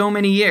flourish for so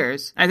many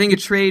years. I think a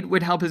trade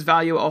would help his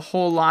value a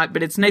whole lot,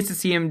 but it's nice to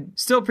see him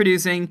still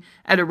producing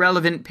at a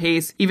relevant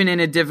pace, even in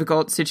a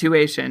difficult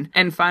situation.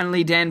 And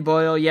finally, Dan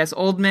Boyle. Yes,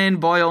 old man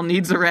Boyle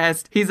needs a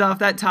rest. He's off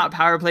that top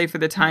power play for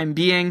the time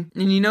being.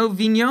 And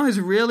Vigneault has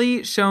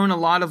really shown a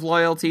lot of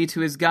loyalty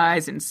to his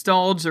guys in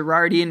Stahl,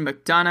 Girardi, and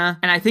McDonough,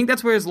 and I think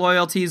that's where his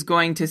loyalty is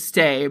going to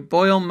stay.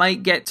 Boyle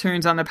might get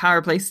turns on the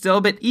power play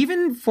still, but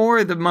even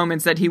for the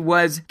moments that he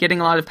was getting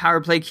a lot of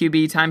power play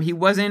QB time, he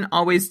wasn't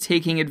always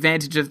taking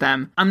advantage of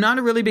them. I'm not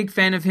a really big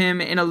fan of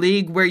him in a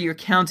league where you're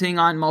counting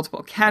on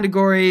multiple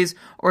categories,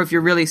 or if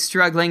you're really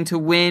struggling to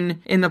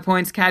win in the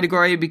points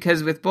category,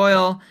 because with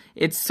Boyle,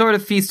 it's sort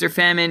of feast or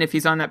famine if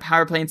he's on that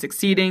power play and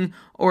succeeding,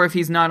 or if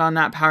he's not on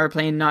that power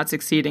play and not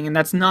succeeding. And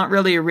that's not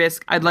really a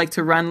risk I'd like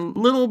to run. A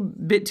little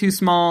bit too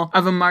small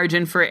of a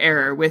margin for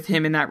error with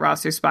him in that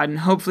roster spot. And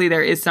hopefully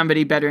there is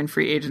somebody better in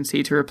free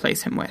agency to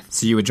replace him with.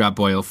 So you would drop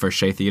Boyle for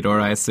Shea Theodore,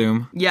 I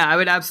assume? Yeah, I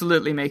would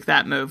absolutely make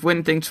that move.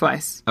 Wouldn't think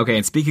twice. Okay,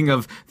 and speaking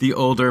of the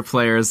older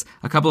players,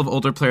 a couple of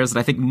older players that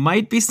I think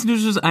might be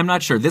snoozers, I'm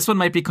not sure. This one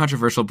might be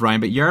controversial,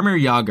 Brian, but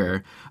Jaromir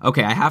Jagr,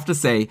 okay, I have to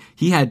say,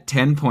 he had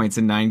 10 points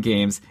in 9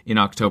 games in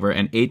October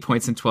and 8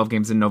 points in 12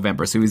 games in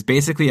November. So he was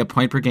basically a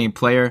point-per-game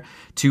player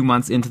 2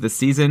 months into the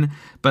season.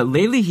 But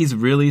lately, he's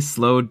really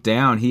slowed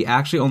down. He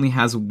actually only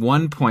has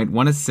 1 point,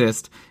 1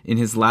 assist in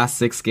his last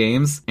 6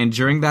 games. And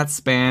during that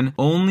span,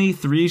 only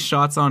 3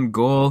 shots on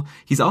goal.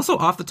 He's also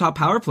off the top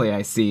power play,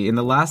 I see. In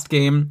the last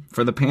game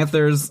for the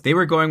Panthers, they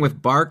were going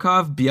with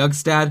Barkov,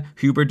 Bjugstad,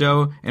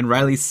 Huberdeau, and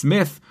Riley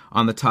Smith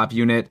on the top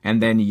unit,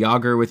 and then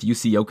Jagr with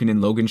Jussi Jokinen,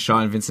 Logan Shaw,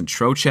 and Vincent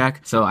Trocheck.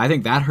 So I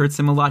think that hurts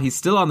him a lot. He's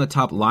still on the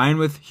top line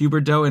with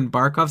Huberdeau and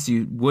Barkov, so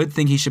you would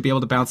think he should be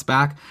able to bounce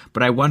back.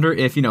 But I wonder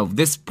if,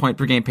 this point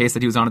per game pace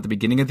that he was on at the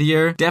beginning of the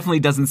year definitely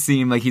doesn't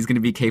seem like he's going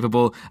to be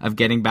capable of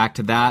getting back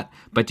to that.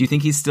 But do you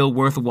think he's still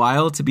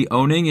worthwhile to be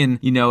owning in,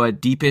 a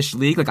deepish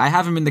league? Like, I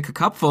have him in the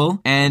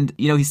Cupful, and,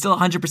 he's still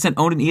 100%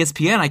 owned in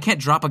ESPN. I can't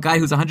drop a guy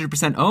who's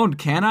 100% owned,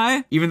 can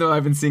I? Even though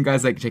I've been seeing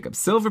guys like Jacob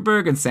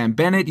Silfverberg and Sam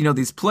Bennett,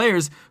 these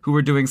players who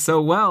were doing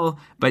so well,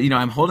 but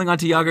I'm holding on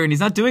to Jagr and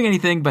he's not doing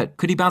anything, but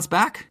could he bounce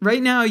back?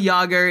 Right now,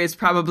 Jagr is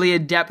probably a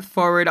depth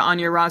forward on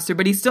your roster,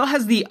 but he still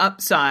has the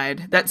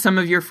upside that some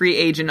of your free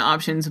agent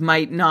options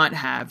might not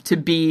have to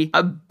be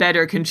a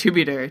better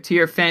contributor to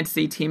your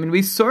fantasy team. And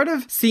we've sort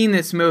of seen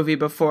this movie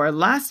before.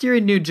 Last year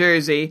in New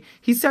Jersey,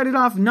 he started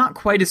off not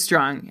quite as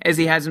strong as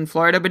he has in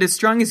Florida, but as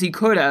strong as he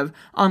could have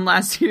on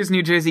last year's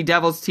New Jersey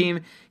Devils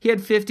team. He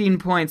had 15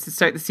 points to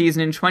start the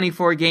season in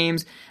 24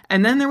 games,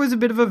 and then there was a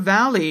bit of a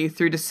valley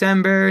through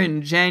December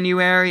and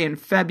January and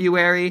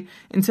February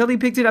until he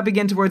picked it up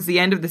again towards the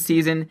end of the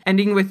season,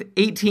 ending with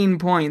 18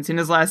 points in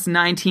his last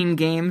 19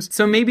 games.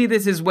 So maybe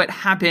this is what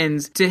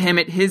happens to him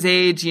at his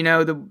age.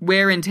 The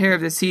wear and tear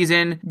of the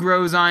season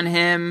grows on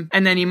him,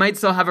 and then he might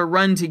still have a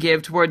run to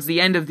give towards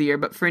the end of the year.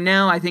 But for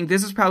now, I think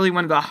this is probably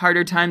one of the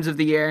harder times of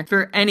the year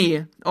for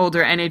any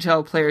older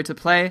NHL player to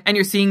play, and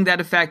you're seeing that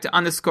effect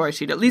on the score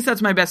sheet. At least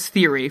that's my best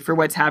theory for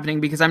what's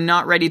happening, because I'm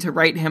not ready to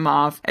write him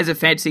off as a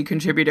fantasy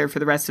contributor for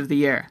the rest of the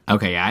year.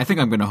 Okay, yeah, I think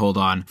I'm going to hold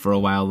on for a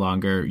while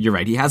longer. You're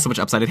right, he has so much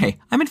upside, and hey,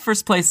 I'm in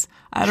first place.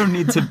 I don't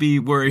need to be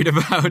worried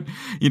about,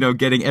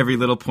 getting every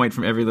little point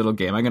from every little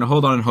game. I'm going to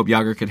hold on and hope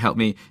Jagr could help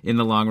me in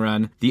the long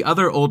run. The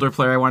other older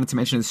player I wanted to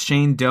mention is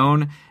Shane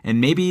Doan,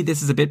 and maybe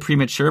this is a bit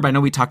premature, but I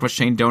know we talked about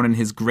Shane Doan and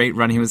his great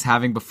run he was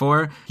having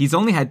before. He's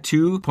only had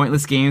 2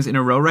 pointless games in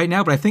a row right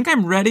now, but I think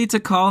I'm ready to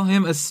call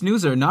him a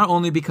snoozer, not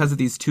only because of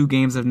these 2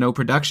 games of no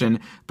production,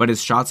 but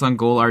his shots on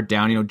goal are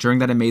down. During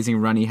that amazing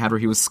run he had where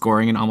he was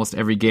scoring in almost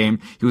every game,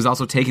 he was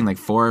also taking like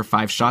 4 or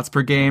 5 shots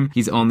per game.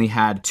 He's only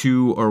had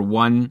 2 or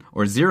 1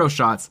 or 0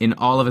 shots in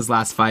all of his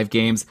last 5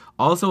 games.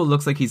 Also, it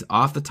looks like he's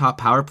off the top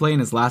power play in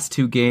his last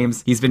 2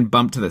 games. He's been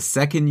bumped to the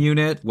second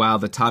unit, while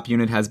the top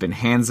unit has been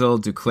Hansel,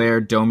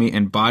 Duclair, Domi,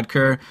 and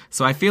Bodker.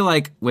 So I feel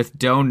like with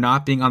Doan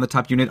not being on the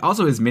top unit,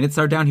 also his minutes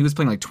are down. He was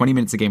playing like 20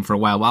 minutes a game for a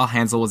while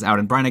Hansel was out.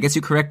 And Brian, I guess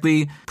you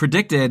correctly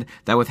predicted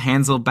that with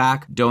Hansel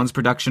back, Doan's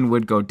production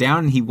would go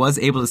down, and he was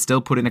able to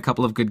still put in a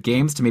couple of good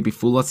games to maybe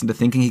fool us into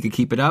thinking he could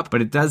keep it up.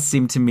 But it does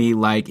seem to me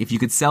like if you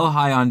could sell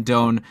high on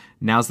Doan,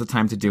 now's the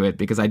time to do it,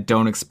 because I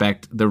don't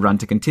expect the run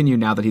to continue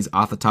now that he's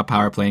off the top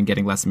power play and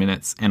getting less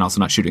minutes and also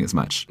not shooting as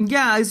much.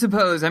 Yeah, I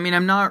suppose. I mean,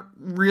 I'm not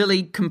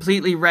really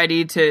completely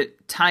ready to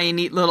tie a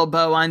neat little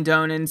bow on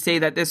Doan and say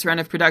that this run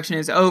of production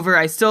is over.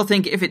 I still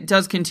think if it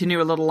does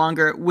continue a little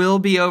longer, it will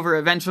be over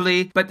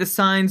eventually, but the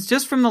signs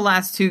just from the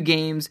last 2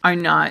 games are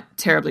not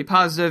terribly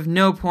positive.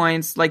 No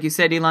points, like you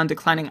said, Elon,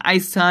 declining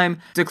ice time,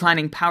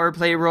 declining power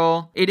play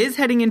role. It is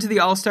heading into the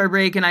All-Star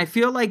break, and I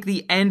feel like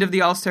the end of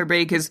the All-Star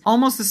break is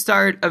almost the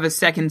start of a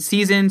second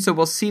season, so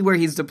we'll see where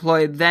he's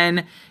deployed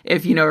then.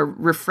 If,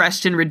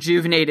 refreshed and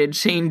rejuvenated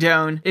Shane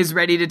Doan is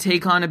ready to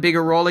take on a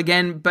bigger role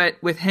again, but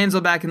with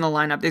Hansel back in the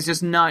lineup, there's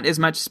just not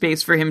as much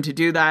space for him to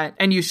do that,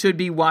 and you should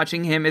be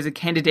watching him as a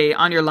candidate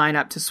on your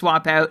lineup to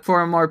swap out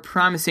for a more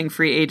promising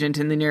free agent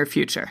in the near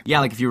future.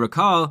 Yeah, like if you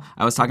recall,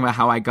 I was talking about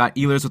how I got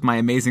Ehlers with my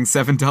amazing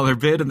 $7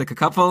 bid in the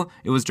Cupful.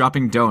 It was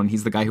dropping Doan.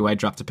 He's the guy who I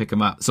dropped to pick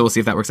him up. So we'll see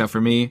if that works out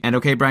for me. And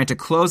okay, Brian, to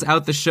close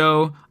out the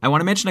show, I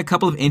want to mention a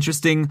couple of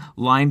interesting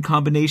line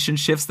combination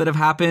shifts that have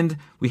happened.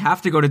 We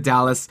have to go to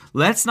Dallas.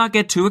 Let's not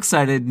get too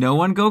excited. No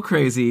one go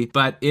crazy.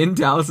 But in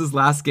Dallas's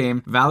last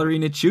game, Valeri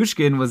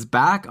Nichushkin was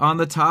back on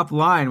the top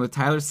line with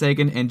Tyler Seguin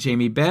Seguin and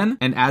Jamie Benn.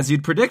 And as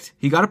you'd predict,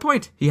 he got a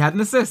point. He had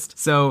an assist.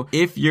 So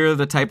if you're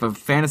the type of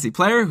fantasy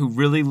player who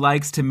really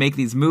likes to make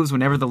these moves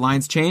whenever the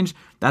lines change,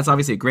 that's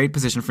obviously a great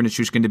position for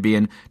Nichushkin to be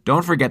in.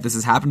 Don't forget, this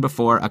has happened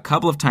before a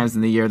couple of times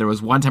in the year. There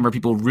was one time where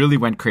people really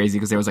went crazy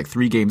because there was like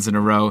 3 games in a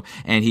row,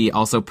 and he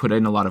also put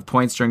in a lot of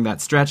points during that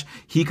stretch.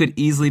 He could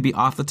easily be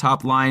off the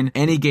top line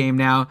any game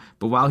now,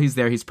 but while he's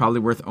there, he's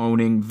probably worth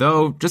owning.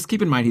 Though, just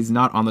keep in mind, he's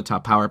not on the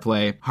top power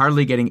play.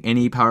 Hardly getting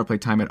any power play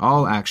time at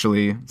all,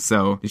 actually.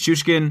 So,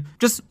 Nichushkin,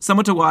 just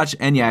someone to watch.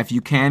 And yeah, if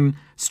you can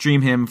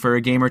stream him for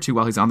a game or two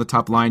while he's on the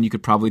top line, you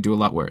could probably do a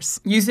lot worse.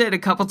 You said a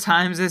couple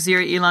times this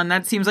year, Elon.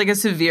 That seems like a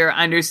severe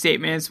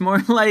understatement. It's more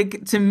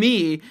like, to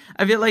me,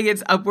 I feel like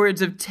it's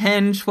upwards of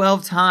 10,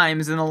 12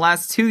 times in the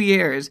last 2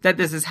 years that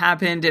this has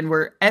happened, and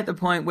we're at the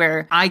point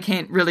where I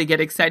can't really get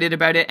excited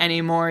about it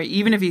anymore.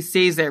 Even if he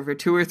stays there for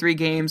 2 or 3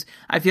 games,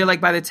 I feel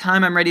like by the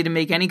time I'm ready to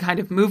make any kind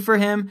of move for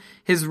him,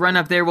 his run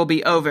up there will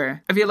be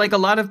over. I feel like a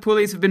lot of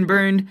poolies have been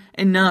burned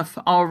enough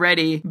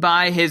already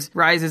by his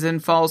rises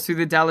and falls through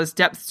the Dallas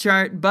depth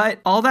chart. But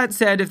all that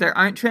said, if there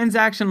aren't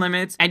transaction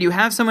limits and you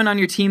have someone on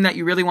your team that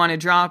you really want to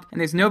drop and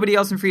there's nobody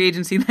else in free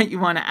agency that you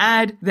want to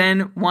add,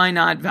 then why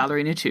not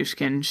Valeri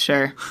Nichushkin?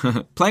 Sure.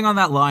 Playing on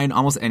that line,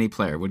 almost any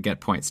player would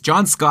get points.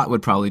 John Scott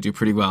would probably do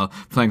pretty well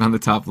playing on the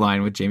top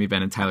line with Jamie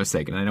Benn and Tyler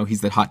Seguin. I know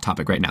he's the hot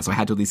topic right now, so I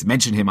had to at least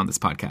mention him on this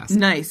podcast.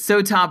 Nice.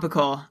 So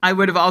topical. I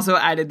would have also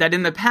added that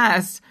in the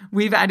past,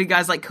 we've added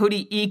guys like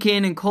Cody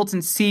Eakin and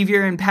Colton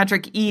Sevier and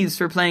Patrick Eves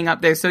for playing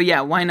up there. So yeah,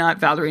 why not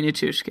Valeri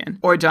Nichushkin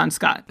or John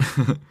Scott?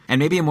 And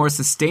maybe a more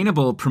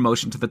sustainable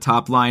promotion to the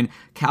top line.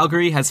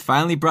 Calgary has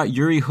finally brought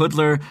Yuri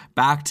Hudler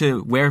back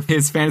to where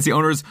his fantasy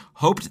owners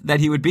hoped that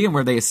he would be and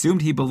where they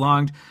assumed he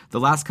belonged. The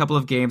last couple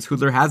of games,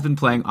 Hudler has been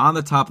playing on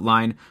the top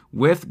line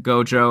with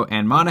Gojo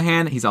and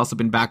Monahan. He's also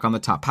been back on the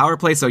top power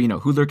play. So,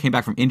 Hudler came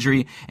back from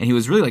injury and he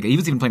was really he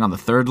was even playing on the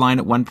third line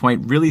at one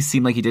point. Really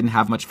seemed like he didn't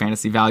have much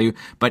fantasy value.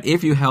 But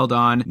if you held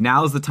on,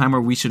 now is the time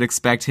where we should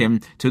expect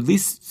him to at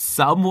least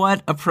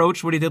somewhat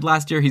approach what he did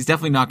last year. He's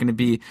definitely not going to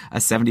be a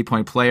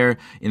 70-point player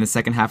in the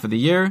second half of the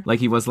year like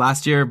he was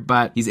last year,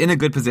 but he's in a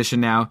good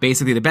position now.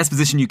 Basically the best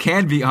position you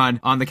can be on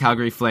the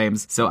Calgary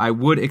Flames. So I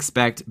would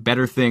expect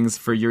better things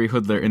for Yuri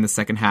Hudler in the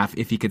second half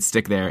if he could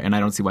stick there, and I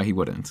don't see why he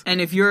wouldn't.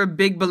 And if you're a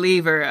big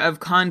believer of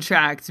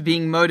contracts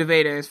being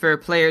motivators for a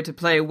player to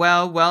play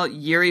well,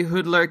 Yuri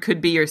Hudler could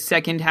be your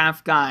second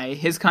half guy.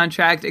 His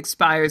contract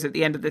expires at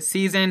the end of the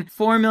season.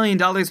 $4 million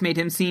made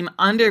him seem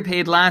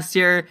underpaid last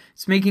year.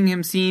 It's making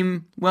him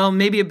seem,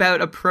 maybe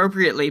about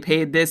appropriately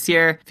paid this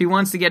year. If he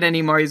wants to get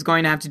any more, he's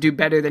going to have to do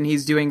better than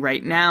he's doing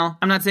right now.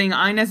 I'm not saying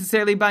I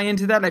necessarily buy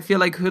into that. I feel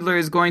like Hudler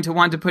is going to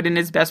want to put in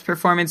his best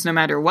performance no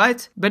matter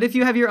what. But if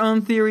you have your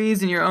own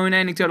theories and your own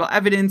anecdotal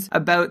evidence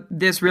about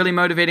this really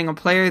motivating a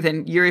player,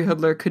 then Yuri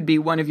Hudler could be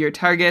one of your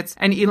targets.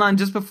 And Elon,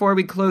 just before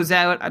we close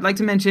out, I'd like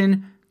to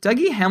mention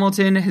Dougie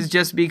Hamilton has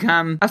just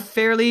become a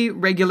fairly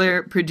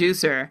regular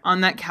producer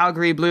on that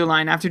Calgary blue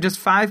line. After just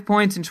 5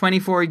 points in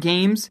 24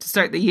 games to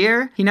start the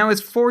year, he now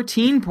has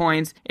 14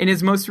 points in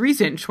his most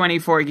recent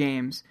 24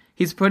 games.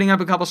 He's putting up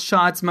a couple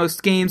shots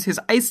most games. His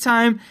ice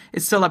time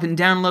is still up and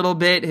down a little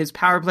bit. His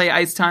power play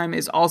ice time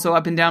is also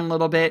up and down a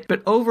little bit.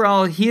 But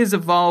overall, he has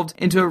evolved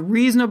into a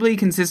reasonably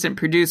consistent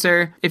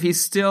producer. If he's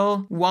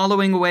still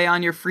wallowing away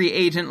on your free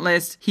agent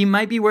list, he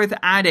might be worth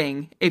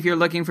adding if you're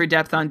looking for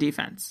depth on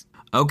defense.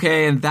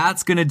 Okay, and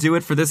that's going to do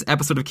it for this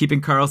episode of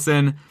Keeping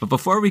Karlsson. But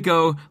before we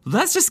go,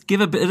 let's just give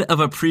a bit of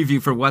a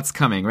preview for what's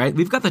coming, right?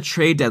 We've got the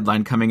trade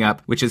deadline coming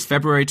up, which is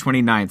February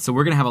 29th. So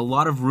we're going to have a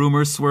lot of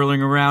rumors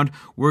swirling around.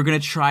 We're going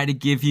to try to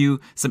give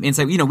you some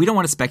insight. We don't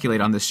want to speculate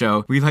on this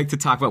show. We like to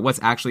talk about what's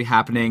actually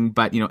happening.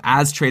 But,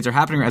 as trades are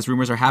happening or as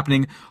rumors are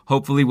happening,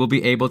 hopefully we'll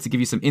be able to give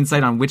you some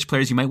insight on which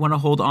players you might want to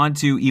hold on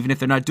to, even if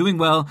they're not doing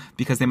well,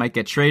 because they might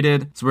get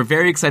traded. So we're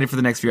very excited for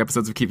the next few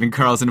episodes of Keeping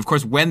Karlsson. Of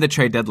course, when the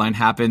trade deadline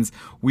happens,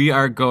 we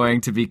are going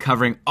to be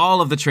covering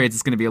all of the trades.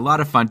 It's going to be a lot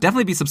of fun.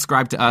 Definitely be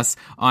subscribed to us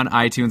on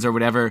iTunes or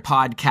whatever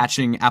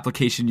pod-catching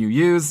application you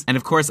use. And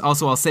of course,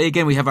 also I'll say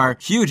again, we have our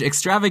huge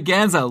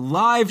extravaganza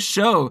live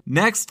show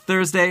next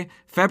Thursday,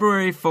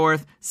 February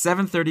 4th,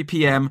 7:30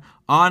 p.m.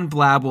 on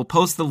Blab. We'll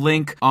post the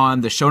link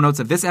on the show notes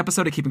of this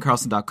episode at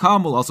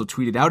keepingkarlsson.com. We'll also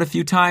tweet it out a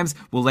few times.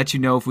 We'll let you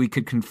know if we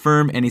could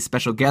confirm any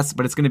special guests,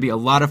 but it's going to be a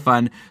lot of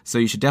fun, so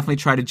you should definitely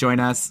try to join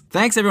us.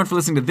 Thanks everyone for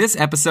listening to this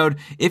episode.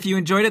 If you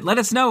enjoyed it, let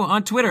us know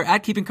on Twitter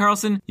at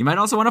keepingkarlsson. You might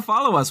also want to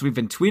follow us. We've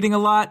been tweeting a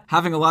lot,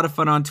 having a lot of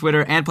fun on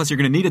Twitter, and plus you're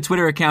going to need a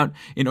Twitter account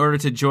in order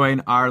to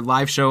join our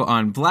live show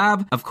on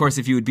Blab. Of course,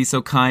 if you would be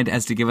so kind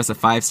as to give us a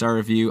 5-star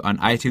review on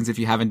iTunes if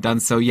you haven't done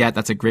so yet,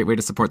 that's a great way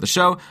to support the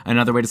show.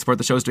 Another way to support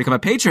the show is to become a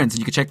patron, so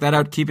you can check that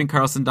out,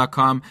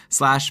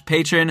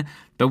 keepingkarlsson.com/patron.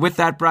 But with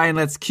that, Brian,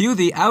 let's cue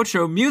the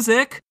outro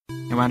music.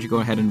 And why don't you go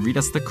ahead and read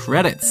us the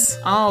credits?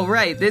 All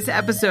right, this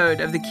episode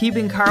of the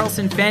Keeping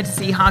Karlsson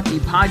Fantasy Hockey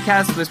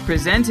podcast was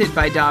presented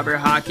by Dobber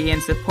Hockey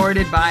and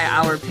supported by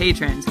our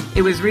patrons.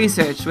 It was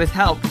researched with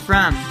help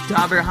from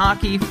Dobber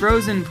Hockey,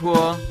 Frozen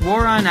Pool,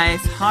 War on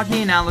Ice,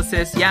 Hockey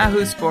Analysis,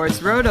 Yahoo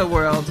Sports, Roto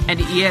World, and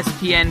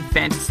ESPN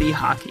Fantasy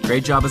Hockey.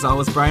 Great job as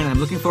always, Brian. I'm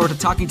looking forward to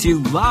talking to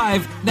you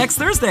live next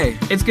Thursday.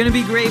 It's going to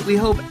be great. We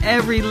hope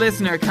every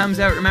listener comes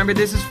out. Remember,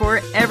 this is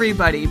for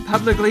everybody,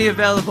 publicly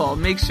available.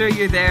 Make sure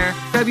you're there.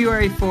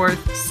 February 4th,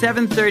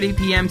 7:30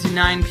 p.m. to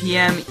 9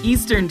 p.m.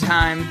 Eastern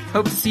Time.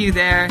 Hope to see you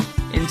there.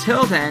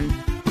 Until then,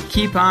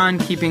 keep on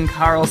keeping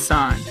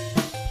Karlsson.